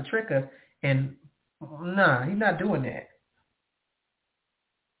tries to trick us. And nah, he's not doing that.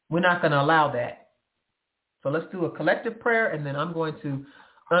 We're not going to allow that. So let's do a collective prayer, and then I'm going to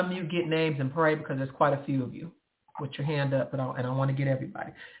unmute, get names, and pray because there's quite a few of you with your hand up, and I want to get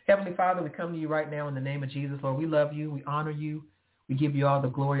everybody. Heavenly Father, we come to you right now in the name of Jesus. Lord, we love you. We honor you. We give you all the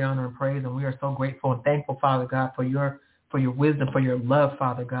glory, honor, and praise, and we are so grateful and thankful, Father God, for your wisdom, for your love,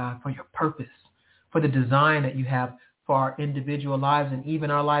 Father God, for your purpose, for the design that you have for our individual lives and even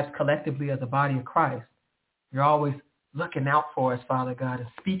our lives collectively as a body of Christ. You're always looking out for us, Father God, and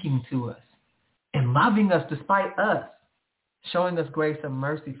speaking to us. And loving us despite us, showing us grace and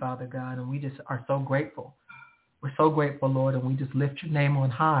mercy, Father God, and we just are so grateful. We're so grateful, Lord, and we just lift your name on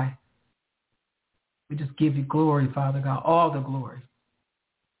high. We just give you glory, Father God, all the glory.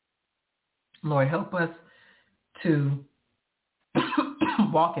 Lord, help us to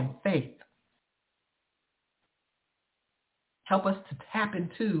walk in faith. Help us to tap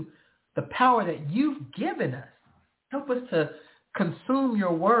into the power that you've given us. Help us to consume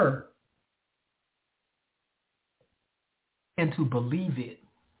your word. And to believe it.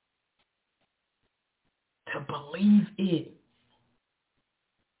 To believe it.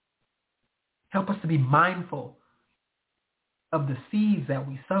 Help us to be mindful of the seeds that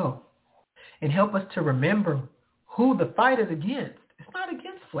we sow. And help us to remember who the fight is against. It's not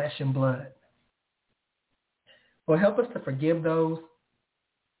against flesh and blood. Lord, help us to forgive those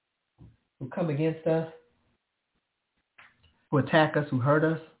who come against us, who attack us, who hurt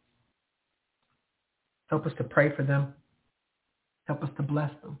us. Help us to pray for them. Help us to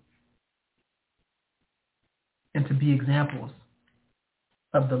bless them and to be examples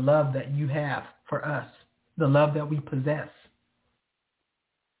of the love that you have for us, the love that we possess.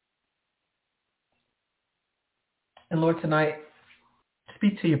 And Lord, tonight,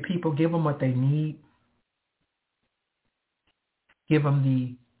 Speak to your people. Give them what they need. Give them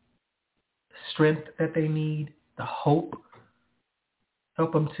the strength that they need, the hope.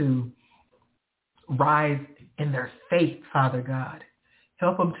 Help them to rise in their faith, Father God.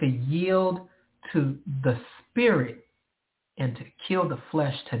 Help them to yield to the Spirit and to kill the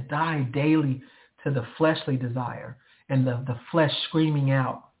flesh, to die daily to the fleshly desire and the flesh screaming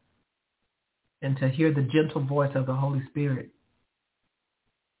out, and to hear the gentle voice of the Holy Spirit.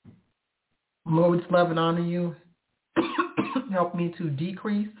 Lord, we just love and honor you. Help me to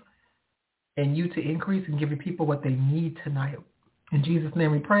decrease and you to increase and give your people what they need tonight. In Jesus'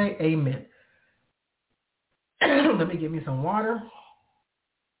 name we pray. Amen. Let me get me some water.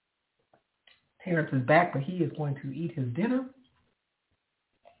 Terrence is back, but he is going to eat his dinner.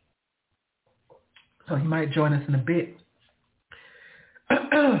 So he might join us in a bit.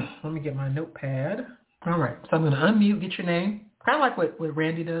 Let me get my notepad. All right. So I'm going to unmute, get your name. Kind of like what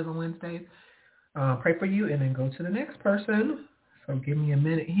Randy does on Wednesdays. Pray for you and then go to the next person. So give me a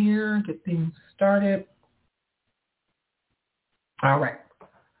minute here, get things started. All right.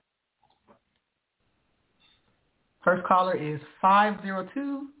 First caller is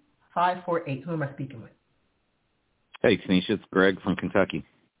 502-548. Who am I speaking with? Hey, Tanisha, it's Greg from Kentucky.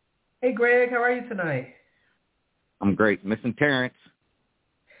 Hey, Greg, how are you tonight? I'm great. Missing Terrence.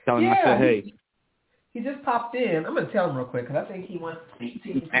 Tell him I Yeah, said hey. he just popped in. I'm going to tell him real quick because I think he wants to speak to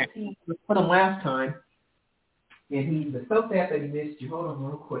you. He put him last time, and he was so sad that he missed you. Hold on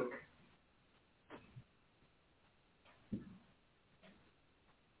real quick.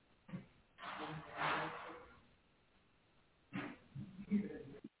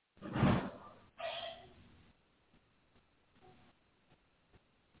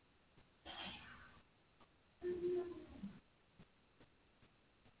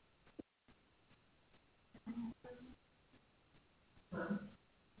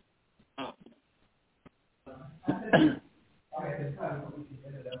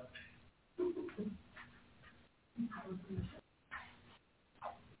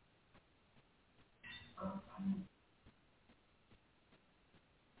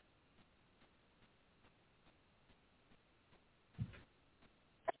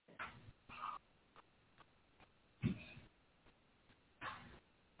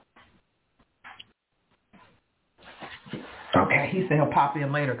 Okay, he said he'll pop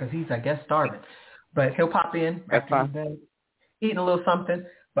in later because he's, I guess, starving. But he'll pop in after he's done eating a little something.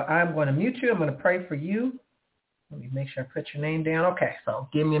 But I'm going to mute you. I'm going to pray for you. Let me make sure I put your name down. Okay, so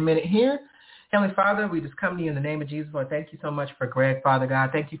give me a minute here. Heavenly Father, we just come to you in the name of Jesus. Lord, thank you so much for Greg, Father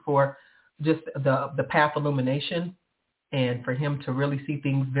God. Thank you for just the path illumination and for him to really see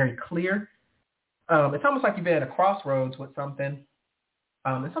things very clear. It's almost like you've been at a crossroads with something.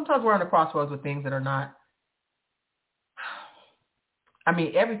 And sometimes we're on a crossroads with things that are not, I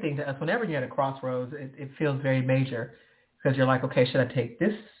mean, everything to us, whenever you're at a crossroads, it feels very major because you're like, okay, should I take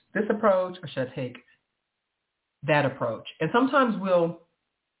this approach or should I take that approach? And sometimes we'll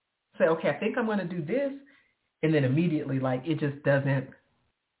say, okay, I think I'm going to do this. And then immediately, like, it just doesn't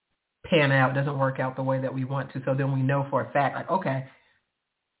pan out, doesn't work out the way that we want to. So then we know for a fact, like, okay,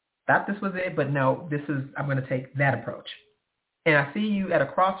 thought this was it, but no, I'm going to take that approach. And I see you at a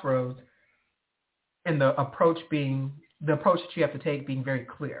crossroads and the approach that you have to take being very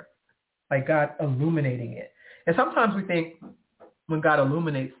clear, like God illuminating it. And sometimes we think when God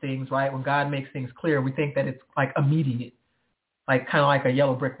illuminates things, right, when God makes things clear, we think that it's like immediate, like kind of like a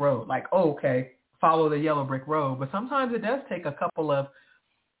yellow brick road, like, oh, okay, follow the yellow brick road. But sometimes it does take a couple of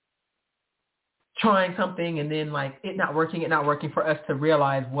trying something and then like it not working for us to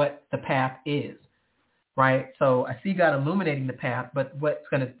realize what the path is, right? So I see God illuminating the path, but what's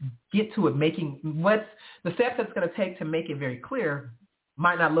going to get to it, what's the steps that's going to take to make it very clear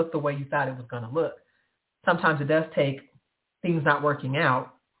might not look the way you thought it was going to look. Sometimes it does take things not working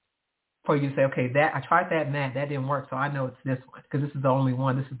out for you to say, okay, I tried that and that didn't work, so I know it's this one because this is the only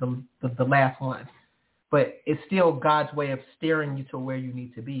one. This is the last one. But it's still God's way of steering you to where you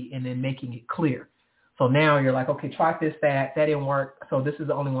need to be and then making it clear. So now you're like, okay, try this, that didn't work, so this is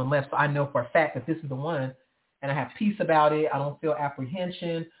the only one left. So I know for a fact that this is the one, and I have peace about it. I don't feel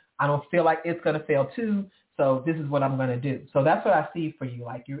apprehension. I don't feel like it's going to fail too, so this is what I'm going to do. So that's what I see for you.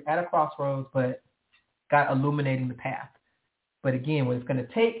 Like you're at a crossroads, but God illuminating the path. But again, what it's going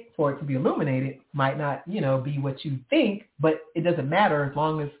to take for it to be illuminated might not, be what you think, but it doesn't matter as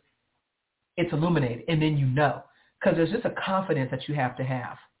long as it's illuminated. And then because there's just a confidence that you have to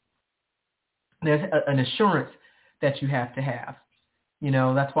have. There's an assurance that you have to have.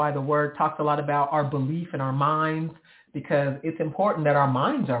 That's why the word talks a lot about our belief in our minds, because it's important that our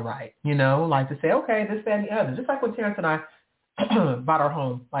minds are right, like to say, okay, this, that, and the other. Just like when Terence and I about our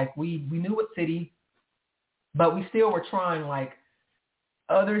home. Like we knew what city, but we still were trying like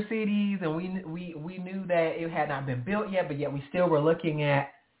other cities, and we knew that it had not been built yet, but yet we still were looking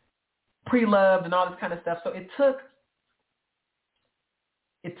at pre-loved and all this kind of stuff. So it took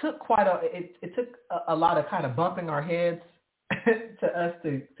a lot of kind of bumping our heads to us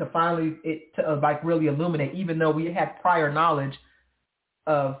to finally like really illuminate, even though we had prior knowledge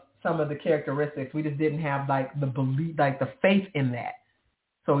of some of the characteristics. We just didn't have like the belief, like the faith in that.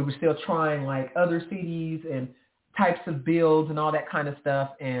 So we were still trying like other cities and types of builds and all that kind of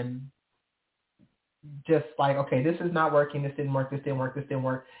stuff, and just like, okay, this is not working, this didn't work.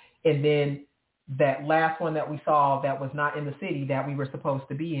 And then that last one that we saw that was not in the city that we were supposed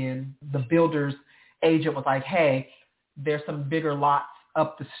to be in, the builder's agent was like, hey, there's some bigger lots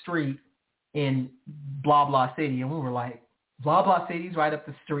up the street in blah, blah city. And we were like, blah, blah city's right up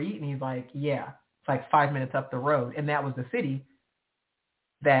the street? And he's like, yeah, it's like 5 minutes up the road. And that was the city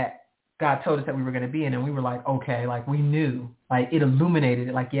that God told us that we were going to be in. And we were like, okay, like we knew, like it illuminated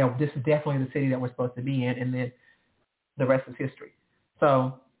it. Like, yeah, this is definitely the city that we're supposed to be in. And then the rest is history.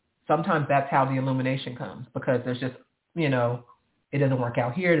 So sometimes that's how the illumination comes, because there's just, it doesn't work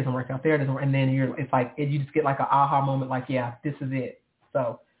out here, it doesn't work out there, and then it's like, you just get like an aha moment, like, yeah, this is it.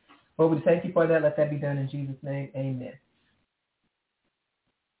 So, Lord, we thank you for that. Let that be done in Jesus' name. Amen.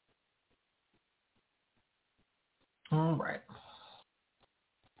 All right.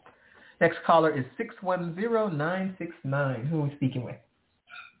 Next caller is 610969. Who are we speaking with?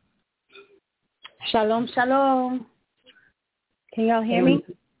 Shalom, shalom. Can y'all hear me?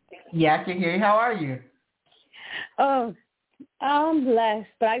 Yeah, I can hear you. How are you? Oh, I'm blessed.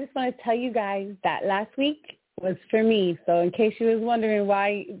 But I just want to tell you guys that last week was for me. So in case you was wondering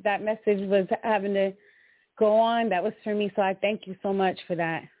why that message was having to go on, that was for me. So I thank you so much for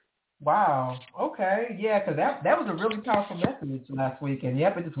that. Wow. Okay. Yeah, because that was a really powerful message last week. And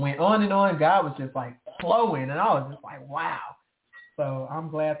yep, it just went on and on. God was just like flowing. And I was just like, wow. So I'm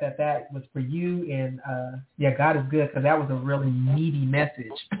glad that was for you. And yeah, God is good, because that was a really meaty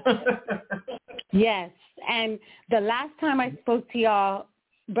message. Yes. And the last time I spoke to y'all,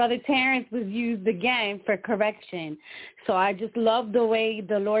 Brother Terrence was used again for correction. So I just love the way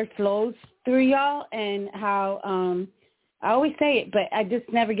the Lord flows through y'all, and how I always say it, but I just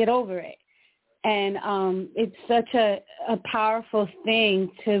never get over it. And it's such a powerful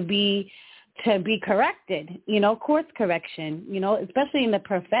thing to be corrected, course correction, especially in the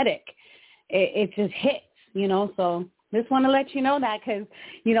prophetic. It just hits, so just want to let you know that, because,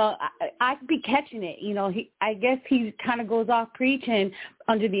 I be catching it. I guess he kind of goes off preaching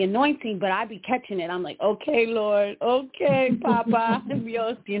under the anointing, but I be catching it. I'm like, okay, Lord, okay, Papa,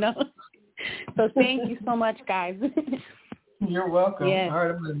 Dios, So thank you so much, guys. You're welcome. Yes. All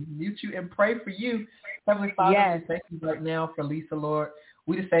right, I'm going to mute you and pray for you. Heavenly Father, yes. We thank you right now for Lisa, Lord.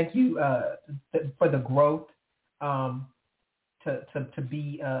 We just thank you for the growth, to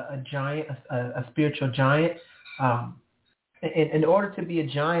be a giant, a spiritual giant. In order to be a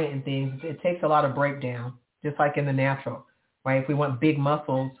giant in things, it takes a lot of breakdown, just like in the natural, right? If we want big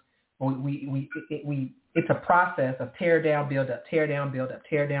muscles, it's a process of tear down, build up, tear down, build up,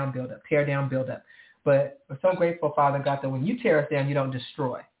 tear down, build up, tear down, build up. But we're so grateful, Father God, that when you tear us down, you don't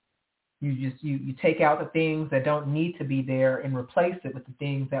destroy. You take out the things that don't need to be there and replace it with the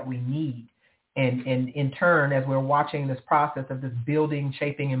things that we need. And in turn, as we're watching this process of this building,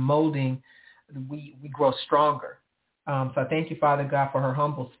 shaping, and molding, we grow stronger. So I thank you, Father God, for her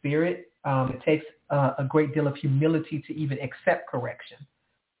humble spirit. It takes a great deal of humility to even accept correction.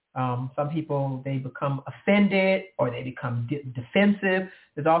 Some people, they become offended or they become defensive.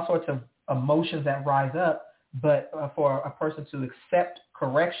 There's all sorts of emotions that rise up. But for a person to accept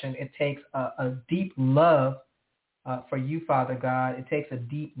correction, it takes a deep love for you, Father God. It takes a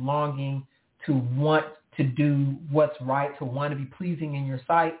deep longing to want to do what's right, to want to be pleasing in your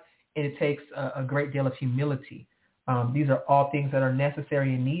sight. And it takes a great deal of humility. These are all things that are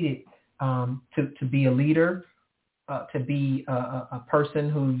necessary and needed to be a leader, to be a person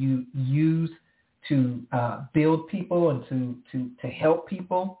who you use to build people and to help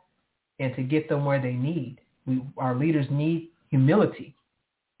people and to get them where they need. Our leaders need humility.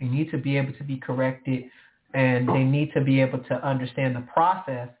 They need to be able to be corrected, and they need to be able to understand the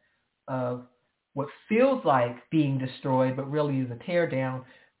process of what feels like being destroyed, but really is a tear down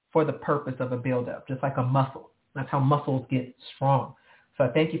for the purpose of a buildup, just like a muscle. That's how muscles get strong. So I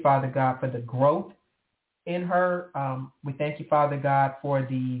thank you, Father God, for the growth in her. We thank you, Father God, for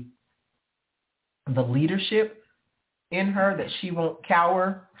the leadership in her, that she won't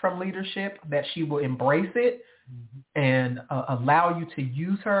cower from leadership, that she will embrace it and allow you to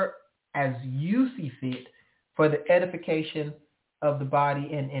use her as you see fit for the edification of the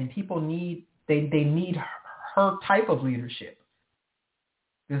body, and people need her type of leadership.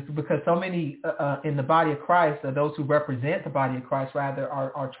 It's because so many in the body of Christ, or those who represent the body of Christ rather,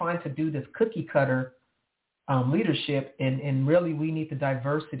 are trying to do this cookie cutter leadership, and really we need the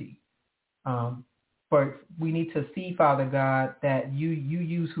diversity. But we need to see, Father God, that you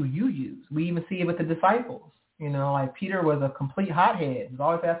use who you use. We even see it with the disciples. Like Peter was a complete hothead. He was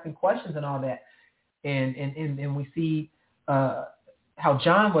always asking questions and all that. And we see how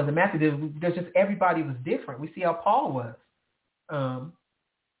John was, and Matthew. There's just, everybody was different. We see how Paul was.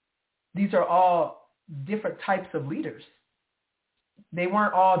 These are all different types of leaders. They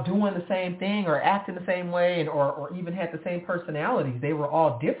weren't all doing the same thing or acting the same way, or even had the same personalities. They were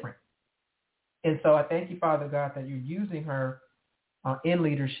all different. And so I thank you, Father God, that you're using her in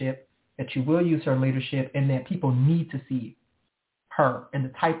leadership, that you will use her in leadership, and that people need to see her and the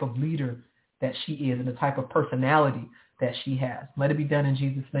type of leader that she is and the type of personality that she has. Let it be done in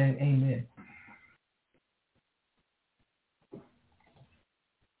Jesus' name. Amen.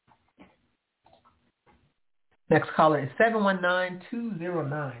 Next caller is 719-209.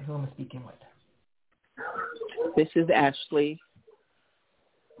 Who am I speaking with? This is Ashley.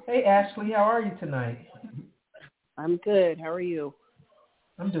 Hey, Ashley, how are you tonight? I'm good. How are you?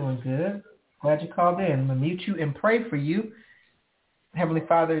 I'm doing good. Glad you called in. I'm going to mute you and pray for you. Heavenly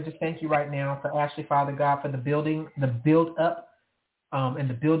Father, just thank you right now for Ashley, Father God, for the build up, and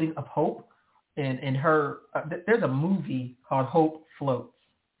the building of hope. And her, there's a movie called Hope Floats,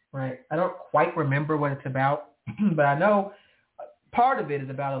 right? I don't quite remember what it's about, but I know part of it is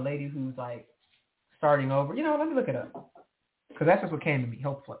about a lady who's like starting over. Let me look it up, because that's just what came to me,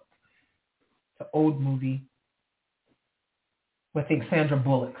 Hope Floats. It's an old movie. I think Sandra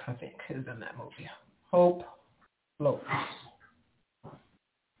Bullock, is in that movie. Hope Floats.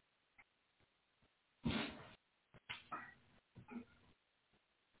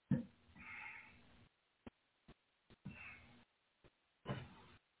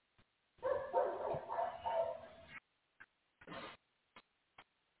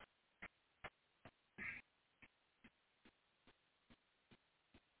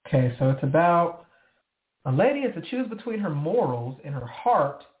 Okay, so it's about a lady has to choose between her morals and her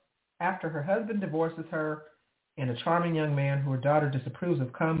heart after her husband divorces her and a charming young man who her daughter disapproves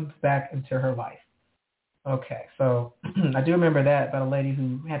of comes back into her life. Okay, so I do remember that, about a lady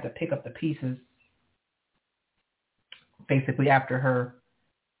who had to pick up the pieces basically after her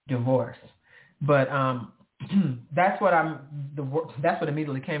divorce. But that's what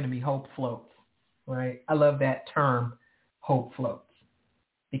immediately came to me, Hope Floats, right? I love that term, Hope Floats.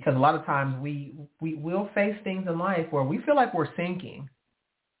 Because a lot of times we will face things in life where we feel like we're sinking.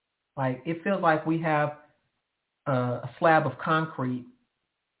 Like it feels like we have a slab of concrete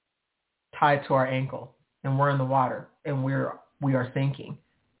tied to our ankle, and we're in the water, and we are sinking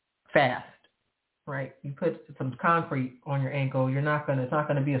fast, right? You put some concrete on your ankle, it's not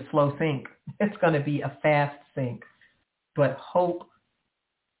gonna be a slow sink. It's gonna be a fast sink. But hope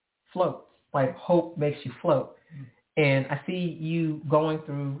floats. Like hope makes you float. And I see you going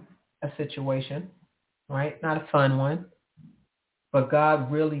through a situation, right? Not a fun one, but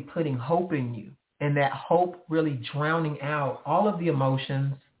God really putting hope in you, and that hope really drowning out all of the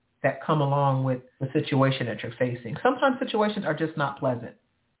emotions that come along with the situation that you're facing. Sometimes situations are just not pleasant.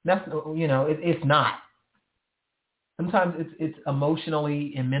 That's, it's not. Sometimes it's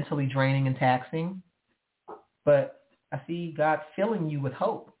emotionally and mentally draining and taxing, but I see God filling you with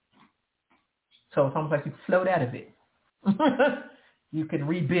hope. So it's almost like you float out of it. You can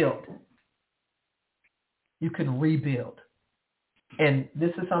rebuild. You can rebuild. And this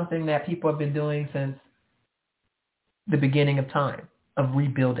is something that people have been doing since the beginning of time, of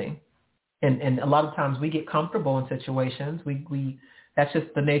rebuilding. And a lot of times we get comfortable in situations. We that's just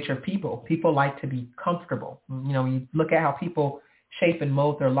the nature of people. People like to be comfortable. You look at how people shape and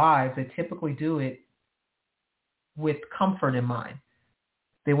mold their lives. They typically do it with comfort in mind.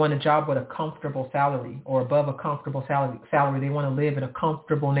 They want a job with a comfortable salary or above a comfortable salary. They want to live in a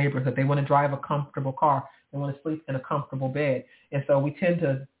comfortable neighborhood. They want to drive a comfortable car. They want to sleep in a comfortable bed. And so we tend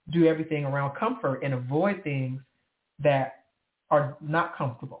to do everything around comfort and avoid things that are not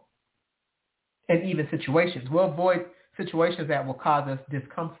comfortable. And even situations. We'll avoid situations that will cause us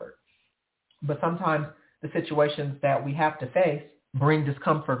discomfort. But sometimes the situations that we have to face bring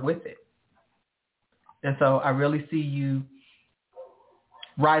discomfort with it. And so I really see you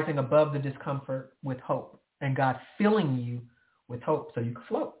rising above the discomfort with hope, and God filling you with hope so you can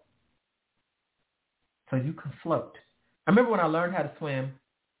float. I remember when I learned how to swim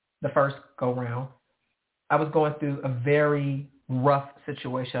the first go round, I was going through a very rough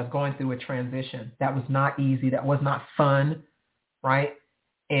situation. I was going through a transition that was not easy, that was not fun. right?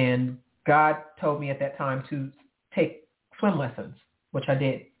 And God told me at that time to take swim lessons, which I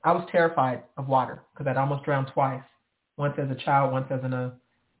did. I was terrified of water because I'd almost drowned twice, once as a child,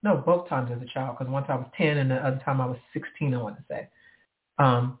 both times as a child, because once I was 10 and the other time I was 16, I want to say.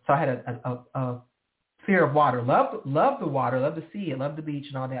 So I had a fear of water. Loved the water, loved the sea, loved the beach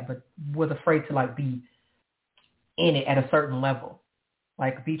and all that, but was afraid to like be in it at a certain level.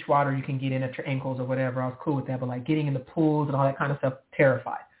 Like beach water, you can get in at your ankles or whatever. I was cool with that, but like getting in the pools and all that kind of stuff,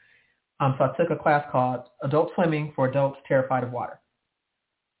 terrified. So I took a class called Adult Swimming for Adults Terrified of Water.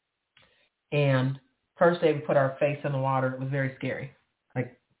 And first day we put our face in the water, it was very scary.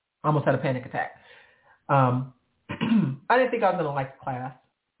 Like almost had a panic attack. I didn't think I was going to like the class.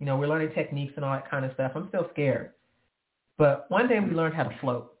 You know, we're learning techniques and all that kind of stuff. I'm still scared. But one day we learned how to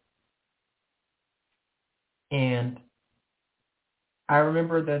float. And I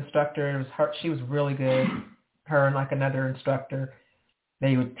remember the instructor, it was her, she was really good, her and like another instructor.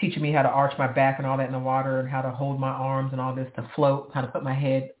 They were teaching me how to arch my back and all that in the water and how to hold my arms and all this to float, how to put my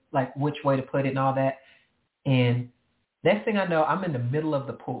head, like which way to put it and all that. And next thing I know, I'm in the middle of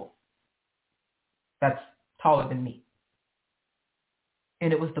the pool. That's taller than me.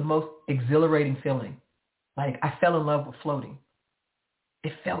 And it was the most exhilarating feeling. Like I fell in love with floating.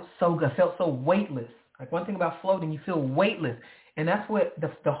 It felt so good. It felt so weightless. Like one thing about floating, you feel weightless. And that's what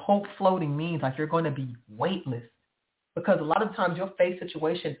the whole floating means. Like you're going to be weightless. Because a lot of times you'll face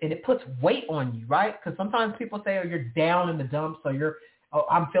situations and it puts weight on you, right? Because sometimes people say, oh, you're down in the dumps, or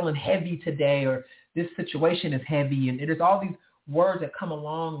I'm feeling heavy today, or this situation is heavy. And there's all these words that come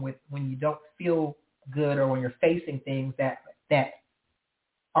along with when you don't feel good or when you're facing things that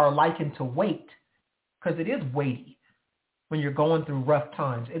are likened to weight, because it is weighty when you're going through rough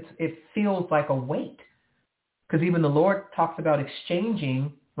times. It feels like a weight, because even the Lord talks about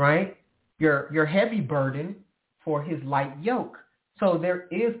exchanging, right, your heavy burden for his light yoke. So there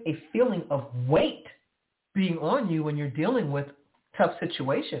is a feeling of weight being on you when you're dealing with tough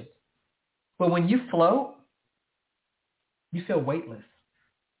situations. But when you float, you feel weightless.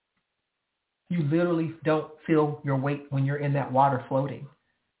 You literally don't feel your weight when you're in that water floating.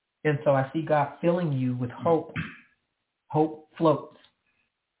 And so I see God filling you with hope. Hope floats.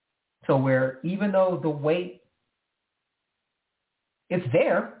 So where even though the weight, it's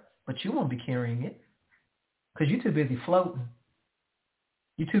there, but you won't be carrying it because you're too busy floating.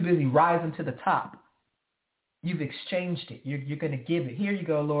 You're too busy rising to the top. You've exchanged it. You're going to give it. Here you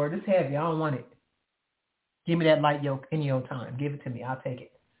go, Lord. It's heavy. I don't want it. Give me that light yoke any old time. Give it to me. I'll take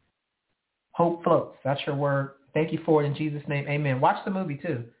it. Hope floats. That's your word. Thank you for it in Jesus' name. Amen. Watch the movie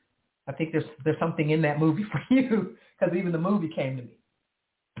too. I think there's something in that movie for you, because even the movie came to me.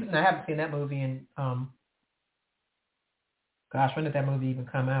 And I haven't seen that movie in, when did that movie even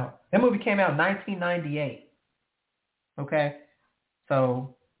come out? That movie came out in 1998. Okay?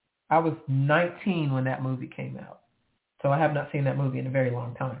 So I was 19 when that movie came out. So I have not seen that movie in a very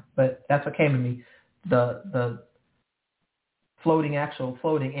long time. But that's what came to me, the floating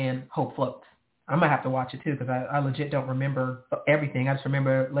and Hope Floats. I might have to watch it too, because I legit don't remember everything. I just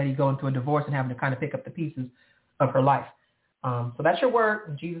remember a lady going through a divorce and having to kind of pick up the pieces of her life. So that's your word.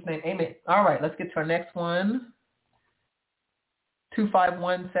 In Jesus' name, amen. All right, let's get to our next one.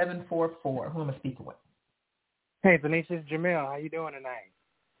 251744. Who am I speaking with? Hey, Tanisha, it's Jamil. How you doing tonight?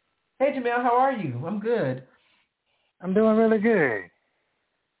 Hey, Jamil, how are you? I'm good. I'm doing really good.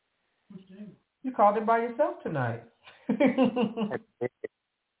 You called in by yourself tonight.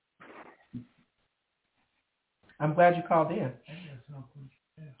 I'm glad you called in.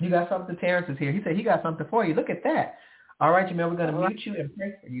 You got something? Terrence is here. He said he got something for you. Look at that. All right, Jamil, we're going to mute you and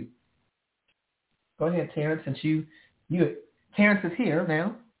pray for you. Go ahead, Terrence. Since Terrence is here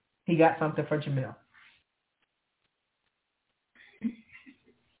now, he got something for Jamil.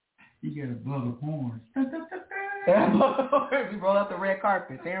 You got to blow the horn. We roll out the red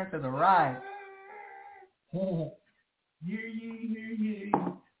carpet. Terrence has arrived. Hear ye.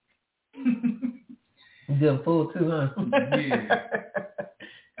 You did fool too, huh? Yeah.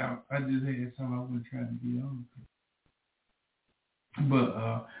 I just had something I wasn't trying to get on. But,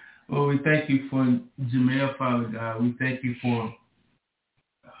 well, we thank you for Jamel, Father God. We thank you for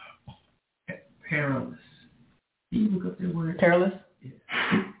perilous. Can you look up that word? Perilous? Yeah.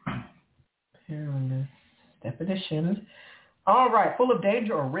 Perilous. Definitions. All right. Full of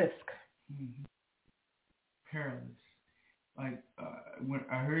danger or risk? Mm-hmm. Perilous. Like, when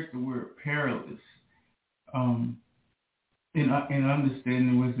I heard the word perilous, in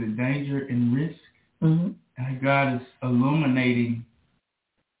understanding was the danger and risk. Mm-hmm. And God is illuminating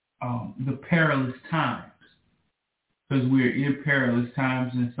the perilous times, because we're in perilous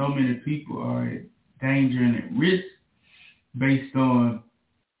times and so many people are at danger and at risk based on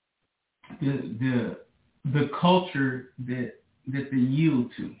the culture that they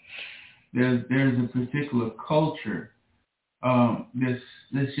yield to. There's a particular culture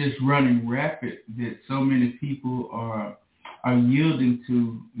that's just running rapid that so many people are yielding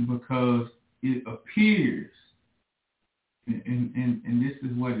to because it appears, and this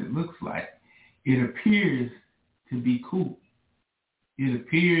is what it looks like. It appears to be cool. It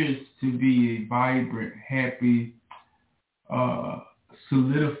appears to be a vibrant, happy,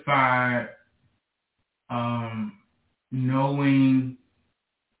 solidified, knowing,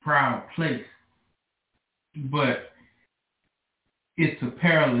 proud place. But it's a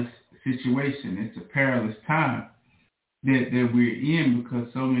perilous situation. It's a perilous time that we're in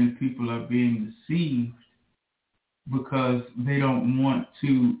because so many people are being deceived because they don't want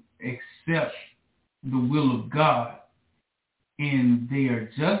to accept the will of God, and they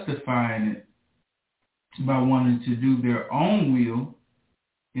are justifying it by wanting to do their own will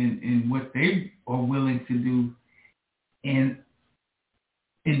in what they are willing to do, and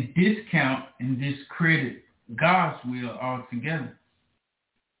discount and discredit God's will altogether.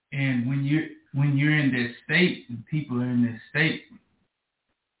 And when you're in that state, and people are in that state,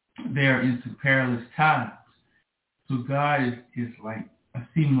 they're in some perilous times. So God is like, I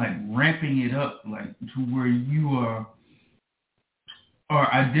seem like ramping it up, like to where you are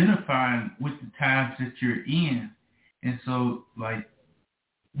identifying with the times that you're in. And so like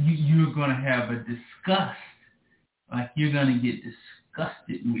you're going to have a disgust, like you're going to get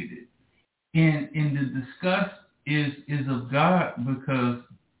disgusted with it. And the disgust is of God because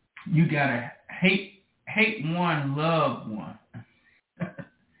you got to hate one, love one.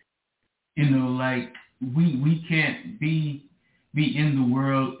 Like we can't be in the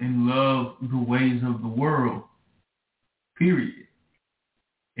world and love the ways of the world, period.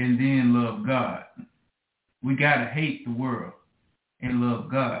 And then love God. We got to hate the world and love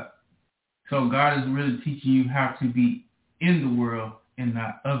God. So God is really teaching you how to be in the world and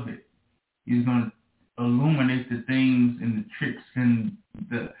not of it. He's going to illuminate the things and the tricks and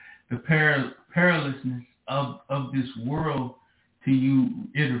the perilousness of this world to you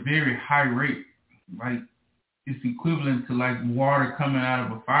at a very high rate. Like it's equivalent to like water coming out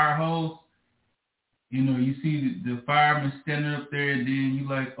of a fire hose. You see the fireman standing up there, and then you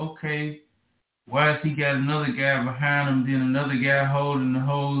like, okay, why has he got another guy behind him, then another guy holding the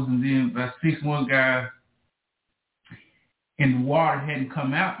hose, and then about 6 more guys, and the water hadn't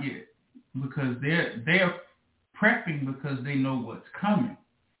come out yet because they're prepping because they know what's coming.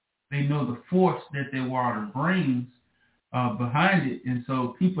 They know the force that their water brings behind it, and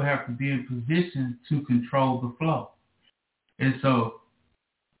so people have to be in position to control the flow. And so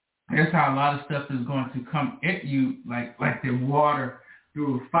that's how a lot of stuff is going to come at you like the water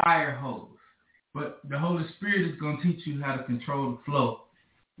through a fire hose. But the Holy Spirit is going to teach you how to control the flow.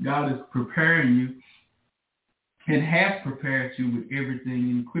 God is preparing you and has prepared you with everything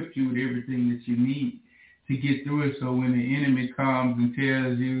and equipped you with everything that you need to get through it. So when the enemy comes and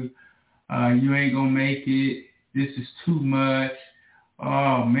tells you, you ain't going to make it, this is too much,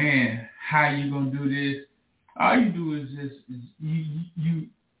 oh man, how you going to do this? All you do is just,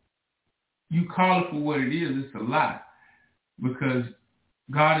 you call it for what it is. It's a lie, because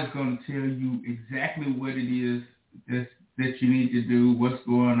God is going to tell you exactly what it is that you need to do, what's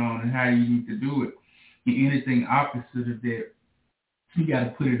going on, and how you need to do it. And anything opposite of that, you got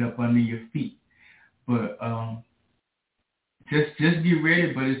to put it up under your feet. But just get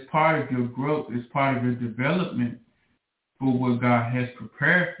ready. But it's part of your growth. It's part of your development for what God has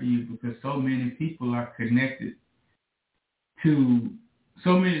prepared for you, because so many people are connected to,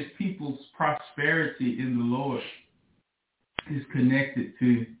 so many people's prosperity in the Lord is connected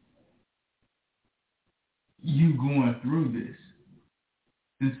to you going through this.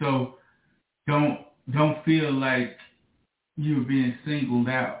 And so don't feel like you're being singled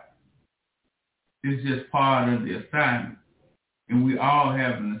out. It's just part of the assignment. And we all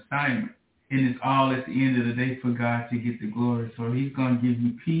have an assignment. And it's all at the end of the day for God to get the glory. So he's going to give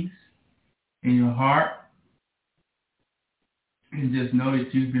you peace in your heart. And just know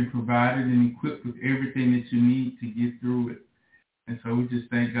that you've been provided and equipped with everything that you need to get through it. And so we just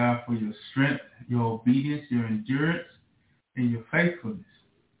thank God for your strength, your obedience, your endurance, and your faithfulness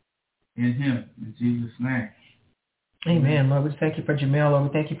in him. In Jesus' name. Amen. Lord, we thank you for Jamel. Lord, we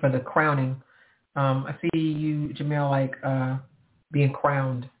thank you for the crowning. I see you, Jamel, like being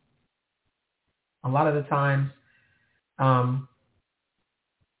crowned. A lot of the times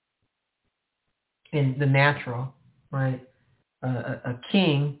in the natural, right, a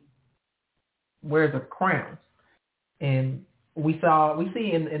king wears a crown. And we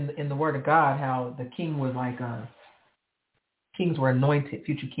see in the Word of God how the king was like kings were anointed,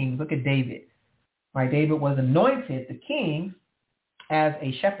 future kings. Look at David, right? David was anointed the king as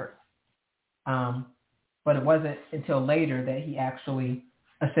a shepherd. But it wasn't until later that he actually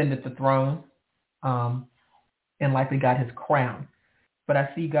ascended the throne and likely got his crown. But I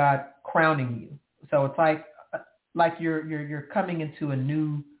see God crowning you. So it's like you're coming into a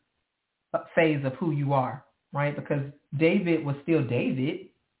new phase of who you are, right? Because David was still David,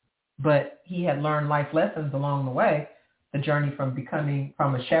 but he had learned life lessons along the way, the journey from becoming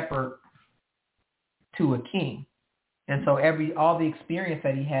from a shepherd to a king. And so all the experience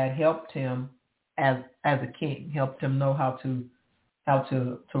that he had helped him as a king, helped him know how to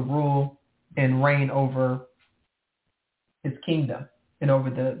rule and reign over his kingdom and over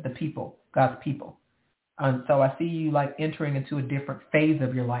the people, God's people. And so I see you like entering into a different phase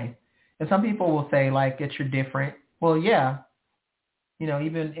of your life. And some people will say like, you're different. Well, yeah. You know,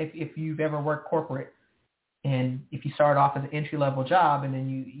 even if you've ever worked corporate, and if you start off as an entry-level job and then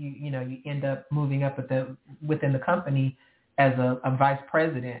you end up moving up within the company as a vice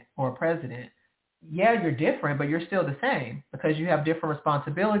president or a president, yeah, you're different, but you're still the same because you have different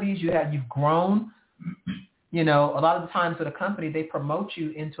responsibilities. You've grown. You know, a lot of the times with a company, they promote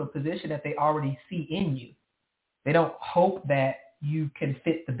you into a position that they already see in you. They don't hope that you can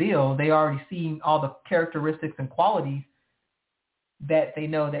fit the bill. They already see all the characteristics and qualities that they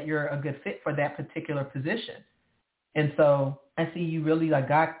know that you're a good fit for that particular position. And so I see you really like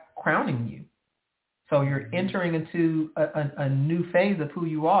God crowning you. So you're entering into a new phase of who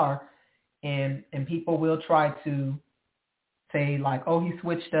you are, and people will try to say like, oh, he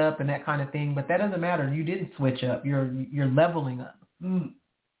switched up and that kind of thing, but that doesn't matter. You didn't switch up. You're leveling up,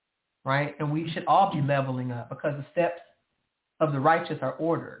 right? And we should all be leveling up because the steps of the righteous are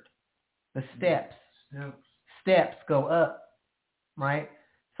ordered. The steps go up. Right?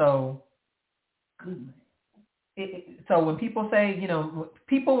 So, so when people say, you know,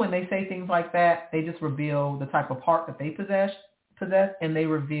 when they say things like that, they just reveal the type of heart that they possess, and they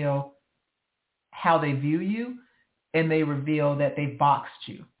reveal how they view you, and they reveal that they boxed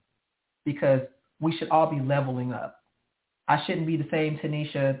you, because we should all be leveling up. I shouldn't be the same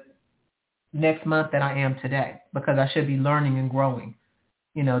Tanisha next month that I am today, because I should be learning and growing.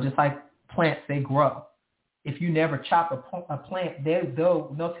 You know, just like plants, they grow. If you never chop a plant,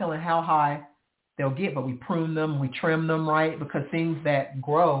 no telling how high they'll get, but we prune them, we trim them, right? Because things that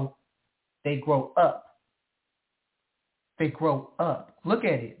grow, they grow up. They grow up. Look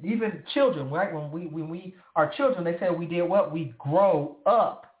at it. Even children, right? When we are children, they say we did what? We grow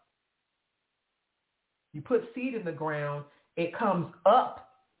up. You put seed in the ground, it comes up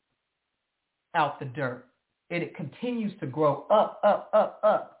out the dirt, and it continues to grow up, up, up,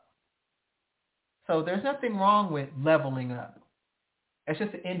 up. So there's nothing wrong with leveling up. It's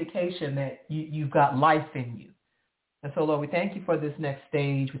just an indication that you've got life in you. And so, Lord, we thank you for this next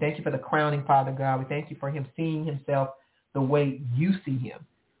stage. We thank you for the crowning, Father God. We thank you for him seeing himself the way you see him,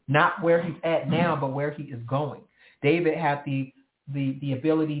 not where he's at now, but where he is going. David had the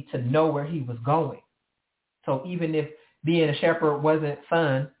ability to know where he was going. So even if being a shepherd wasn't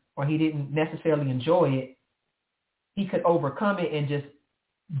fun or he didn't necessarily enjoy it, he could overcome it and just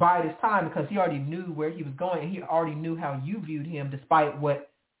bide his time, because he already knew where he was going, and he already knew how you viewed him, despite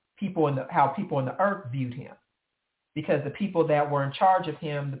how people in the earth viewed him. Because the people that were in charge of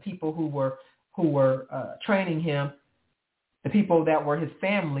him, the people who were training him, the people that were his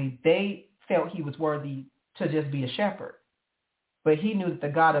family, they felt he was worthy to just be a shepherd. But he knew that the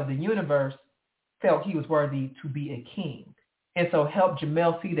God of the universe felt he was worthy to be a king. And so helped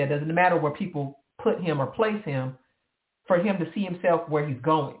Jamel see that it doesn't matter where people put him or place him, for him to see himself where he's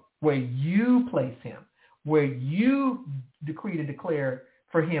going, where you place him, where you decree to declare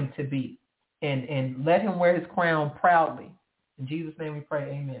for him to be, and let him wear his crown proudly. In Jesus' name we pray,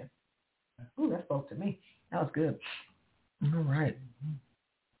 amen. Ooh, that spoke to me. That was good. All right.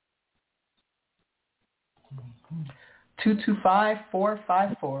 225-454.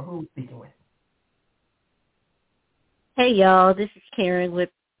 Who are we speaking with? Hey, y'all. This is Karen with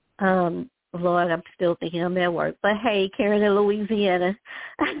Lord, I'm still thinking I'm at work. But, hey, Karen in Louisiana.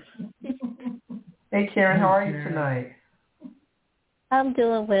 Hey, Karen, how are you tonight? I'm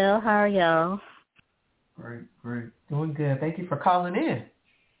doing well. How are y'all? Great. Doing good. Thank you for calling in.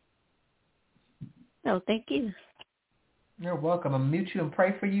 No, thank you. You're welcome. I'll mute you and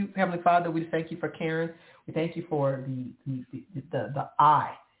pray for you. Heavenly Father, we thank you for Karen. We thank you for the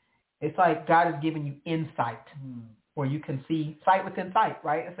eye. It's like God is giving you insight. Where you can see sight within sight,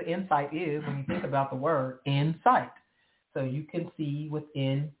 right? That's what insight is when you think about the word insight. So you can see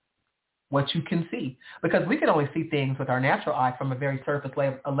within what you can see. Because we can only see things with our natural eye from a very surface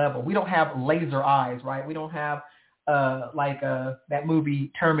level. We don't have laser eyes, right? We don't have that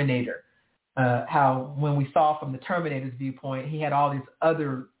movie Terminator. How when we saw from the Terminator's viewpoint, he had all these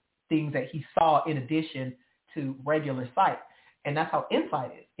other things that he saw in addition to regular sight. And that's how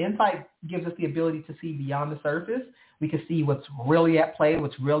insight is. Insight gives us the ability to see beyond the surface. We can see what's really at play,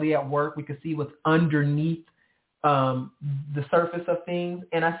 what's really at work. We can see what's underneath the surface of things.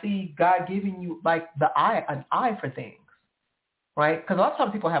 And I see God giving you like an eye for things, right? Because a lot of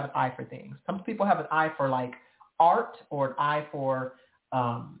times people have an eye for things. Some people have an eye for like art or an eye for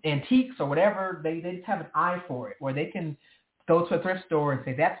antiques or whatever. They just have an eye for it, where they can go to a thrift store and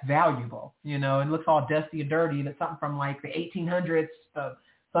say, that's valuable, and it looks all dusty and dirty, and it's something from like the 1800s,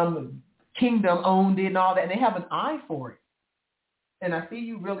 some kingdom owned it and all that, and they have an eye for it. And I see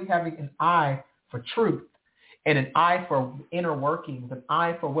you really having an eye for truth and an eye for inner workings, an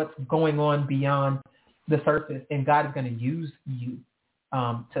eye for what's going on beyond the surface, and God is going to use you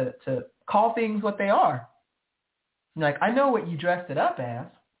to call things what they are. Like, I know what you dressed it up as,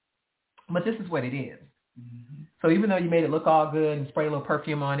 but this is what it is. Mm-hmm. So even though you made it look all good and spray a little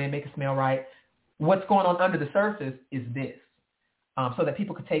perfume on it, make it smell right, what's going on under the surface is this, so that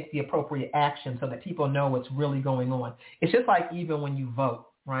people can take the appropriate action, so that people know what's really going on. It's just like even when you vote,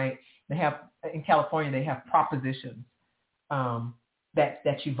 right? They have, in California, they have propositions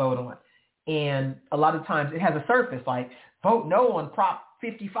that you vote on. And a lot of times it has a surface, like vote no on Prop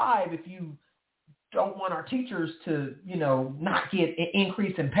 55 if you don't want our teachers to, not get an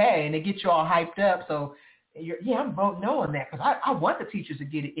increase in pay, and they get you all hyped up. So, I'm voting no on that because I want the teachers to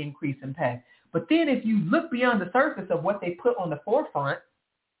get an increase in pay. But then if you look beyond the surface of what they put on the forefront,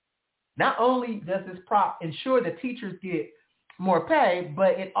 not only does this prop ensure that teachers get more pay,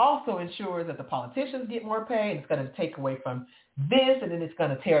 but it also ensures that the politicians get more pay, and it's going to take away from this, and then it's going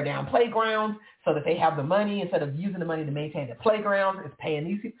to tear down playgrounds so that they have the money. Instead of using the money to maintain the playgrounds, it's paying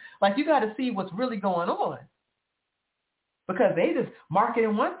these people. Like, you got to see what's really going on, because they just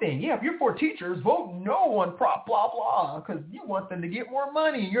marketing one thing. Yeah, if you're for teachers, vote no on prop blah blah, because you want them to get more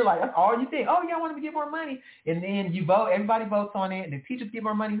money. And you're like, that's all you think. Oh yeah, I want them to get more money. And then you vote, everybody votes on it, and the teachers get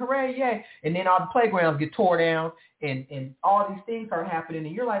more money. Hooray, yay! And then all the playgrounds get tore down, and all these things are happening.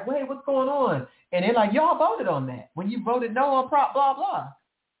 And you're like, wait, what's going on? And they're like, y'all voted on that when you voted no on prop blah blah,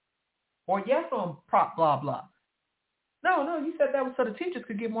 or yes on prop blah blah. No, you said that was so the teachers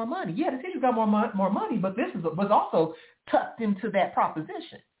could get more money. Yeah, the teachers got more money, but this was also tucked into that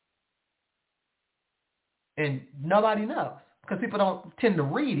proposition. And nobody knows because people don't tend to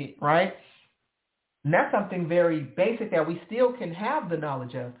read it, right? And that's something very basic that we still can have the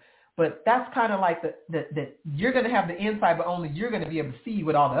knowledge of. But that's kind of like that you're going to have the insight, but only you're going to be able to see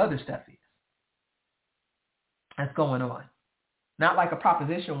what all the other stuff is that's going on. Not like a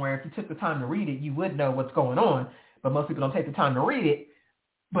proposition where if you took the time to read it, you would know what's going on. But most people don't take the time to read it.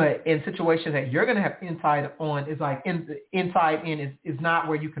 But in situations that you're going to have insight on, is like insight in is not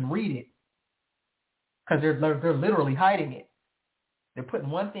where you can read it, because they're literally hiding it. They're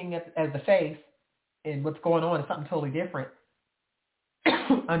putting one thing as the face, and what's going on is something totally different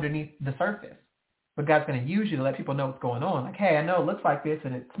underneath the surface. But God's going to use you to let people know what's going on. Like, hey, I know it looks like this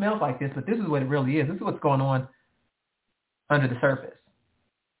and it smells like this, but this is what it really is. This is what's going on under the surface.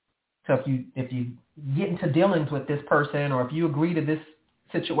 So if you get into dealings with this person, or if you agree to this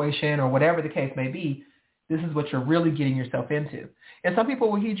situation, or whatever the case may be, this is what you're really getting yourself into. And some people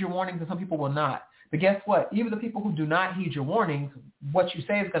will heed your warnings and some people will not. But guess what? Even the people who do not heed your warnings, what you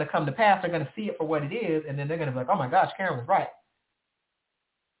say is going to come to pass. They're going to see it for what it is, and then they're going to be like, oh my gosh, Karen was right.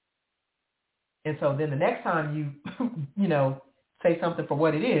 And so then the next time you, say something for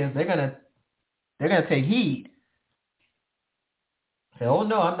what it is, they're going to take heed. Say, oh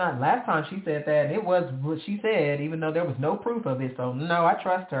no, I'm not. Last time she said that, and it was what she said, even though there was no proof of it. So no, I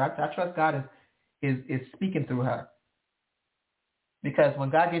trust her. I trust God is speaking through her. Because when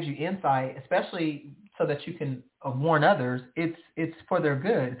God gives you insight, especially so that you can warn others, it's for their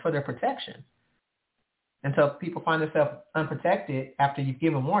good, it's for their protection. And so if people find themselves unprotected after you've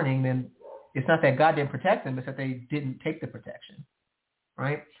given warning, then it's not that God didn't protect them, it's that they didn't take the protection,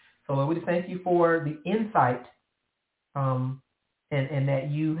 right? So Lord, we just thank you for the insight, and that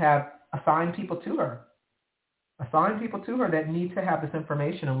you have assigned people to her. Assign people to her that need to have this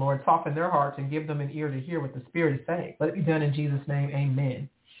information, and Lord, soften their hearts and give them an ear to hear what the Spirit is saying. Let it be done in Jesus' name. Amen.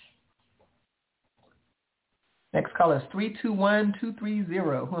 Next caller is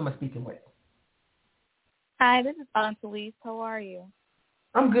 321-230. Who am I speaking with? Hi, this is Aunt Elise. How are you?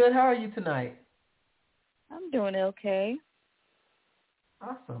 I'm good. How are you tonight? I'm doing okay.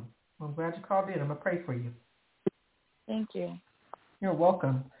 Awesome. Well, I'm glad you called in. I'm going to pray for you. Thank you. You're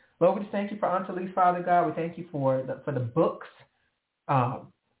welcome. Lord, we just thank you for Aunt Elise, Father God. We thank you for the books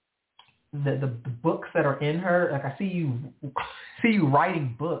the books that are in her. Like I see you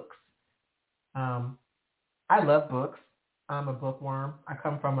writing books. I love books. I'm a bookworm. I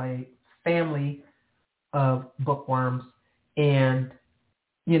come from a family of bookworms, and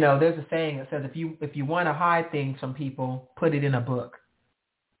there's a saying that says if you want to hide things from people, put it in a book.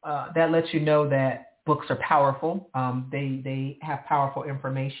 That lets you know that books are powerful. They have powerful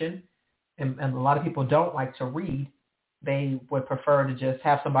information, and a lot of people don't like to read. They would prefer to just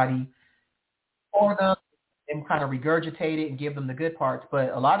have somebody for them and kind of regurgitate it and give them the good parts.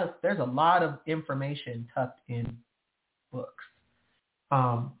 But there's a lot of information tucked in books.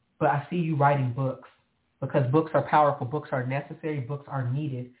 But I see you writing books because books are powerful. Books are necessary. Books are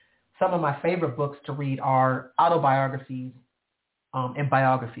needed. Some of my favorite books to read are autobiographies and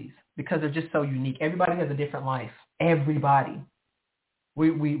biographies because they're just so unique. Everybody has a different life. Everybody.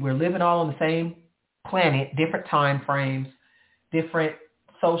 We're living all on the same planet, different time frames, different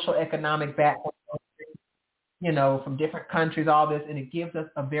social economic backgrounds, from different countries, all this, and it gives us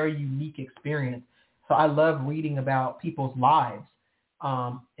a very unique experience. So I love reading about people's lives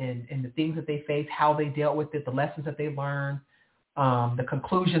and the things that they face, how they dealt with it, the lessons that they learned, the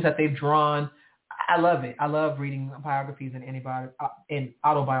conclusions that they've drawn. I love it. I love reading biographies and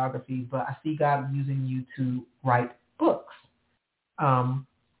autobiographies, but I see God using you to write books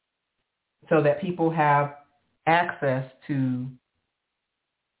so that people have access to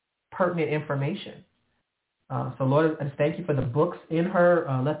pertinent information. So Lord, I just thank you for the books in her.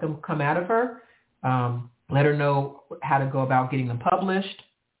 Let them come out of her. Let her know how to go about getting them published,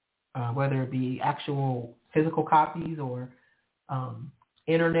 whether it be actual physical copies or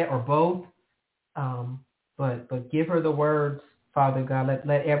internet or both. But give her the words, Father God.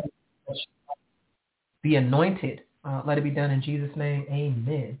 Let every be anointed. Let it be done in Jesus' name.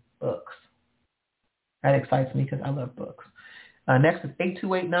 Amen. Books. That excites me because I love books. Next is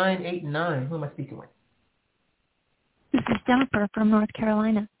 828-989. Who am I speaking with? This is Jennifer from North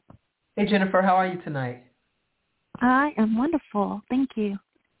Carolina. Hey, Jennifer. How are you tonight? I am wonderful. Thank you.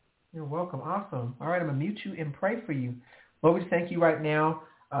 You're welcome. Awesome. All right, I'm going to mute you and pray for you. Lord, we thank you right now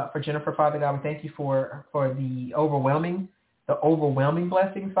for Jennifer, Father God. We thank you for the overwhelming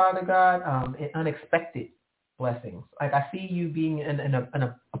blessings, Father God, and unexpected blessings. Like I see you being in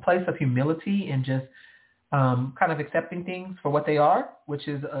a place of humility and just kind of accepting things for what they are, which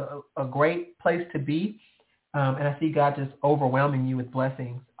is a great place to be. And I see God just overwhelming you with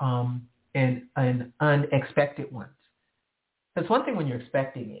blessings and unexpected ones. It's one thing when you're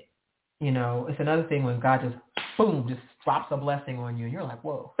expecting it. It's another thing when God just, boom, just drops a blessing on you. And you're like,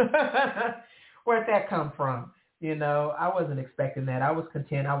 whoa, where'd that come from? I wasn't expecting that. I was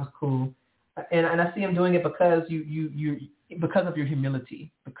content. I was cool. And I see him doing it because because of your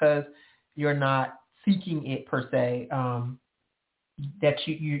humility, because you're not seeking it per se, that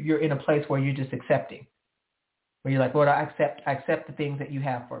you're in a place where you're just accepting. Where you're like, Lord, I accept the things that you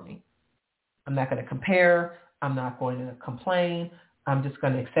have for me. I'm not going to compare. I'm not going to complain. I'm just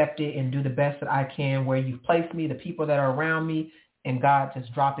going to accept it and do the best that I can where you've placed me, the people that are around me, and God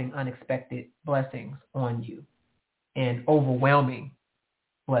just dropping unexpected blessings on you and overwhelming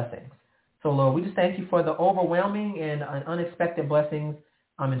blessings. So, Lord, we just thank you for the overwhelming and unexpected blessings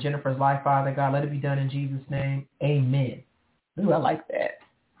in Jennifer's life, Father God. Let it be done in Jesus' name. Amen. Ooh, I like that.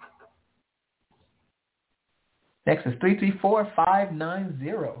 Next is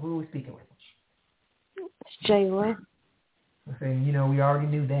 334-590. Who are we speaking with? It's Jayla. Okay, we already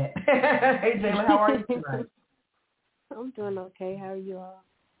knew that. Hey, Jayla, how are you tonight? I'm doing okay. How are you all?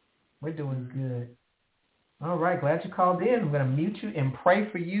 We're doing good. All right, glad you called in. I'm going to mute you and pray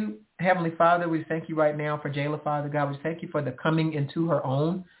for you. Heavenly Father, we thank you right now for Jayla, Father God. We thank you for the coming into her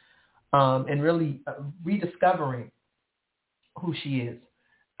own and really rediscovering who she is.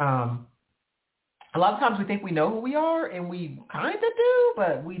 A lot of times we think we know who we are, and we kind of do,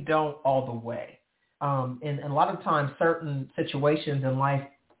 but we don't all the way. And a lot of times certain situations in life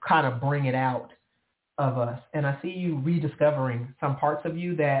kind of bring it out of us. And I see you rediscovering some parts of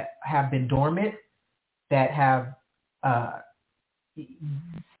you that have been dormant, that have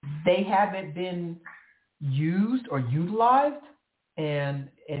they haven't been used or utilized, and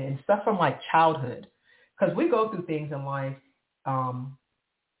stuff from like childhood. Because we go through things in life.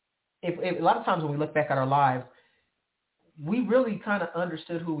 If a lot of times when we look back at our lives, we really kind of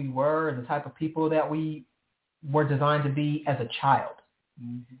understood who we were and the type of people that we were designed to be as a child.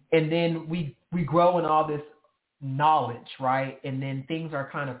 Mm-hmm. And then we grow in all this knowledge, right? And then things are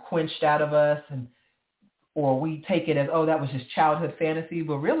kind of quenched out of us, or we take it as, oh, that was just childhood fantasy.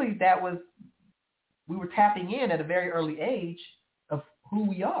 But really we were tapping in at a very early age of who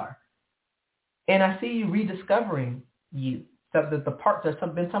we are. And I see you rediscovering you. So there's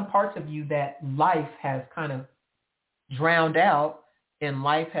been some parts of you that life has kind of drowned out, and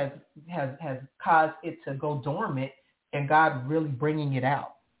life has caused it to go dormant, and God really bringing it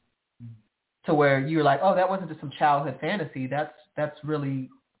out to where you're like, oh, that wasn't just some childhood fantasy. That's really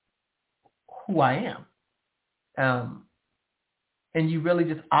who I am. And you really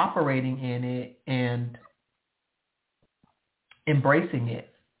just operating in it and embracing it.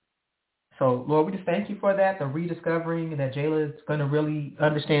 So, Lord, we just thank you for that, the rediscovering, and that Jayla is going to really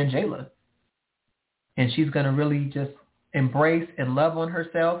understand Jayla. And she's going to really just embrace and love on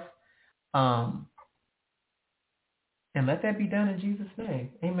herself. And let that be done in Jesus'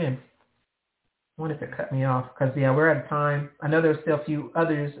 name. Amen. I wanted to cut me off because, we're out of time. I know there's still a few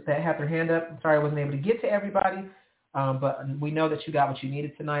others that have their hand up. I'm sorry I wasn't able to get to everybody. But we know that you got what you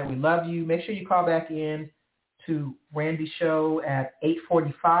needed tonight. We love you. Make sure you call back in to Randy's show at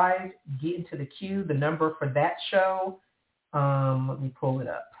 8:45. Get into the queue. The number for that show, let me pull it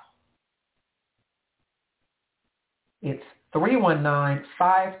up. It's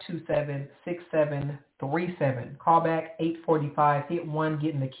 319-527-6737. Call back 8:45. Hit 1.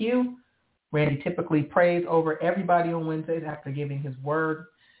 Get in the queue. Randy typically prays over everybody on Wednesdays after giving his word.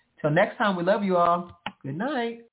 Till next time, we love you all. Good night.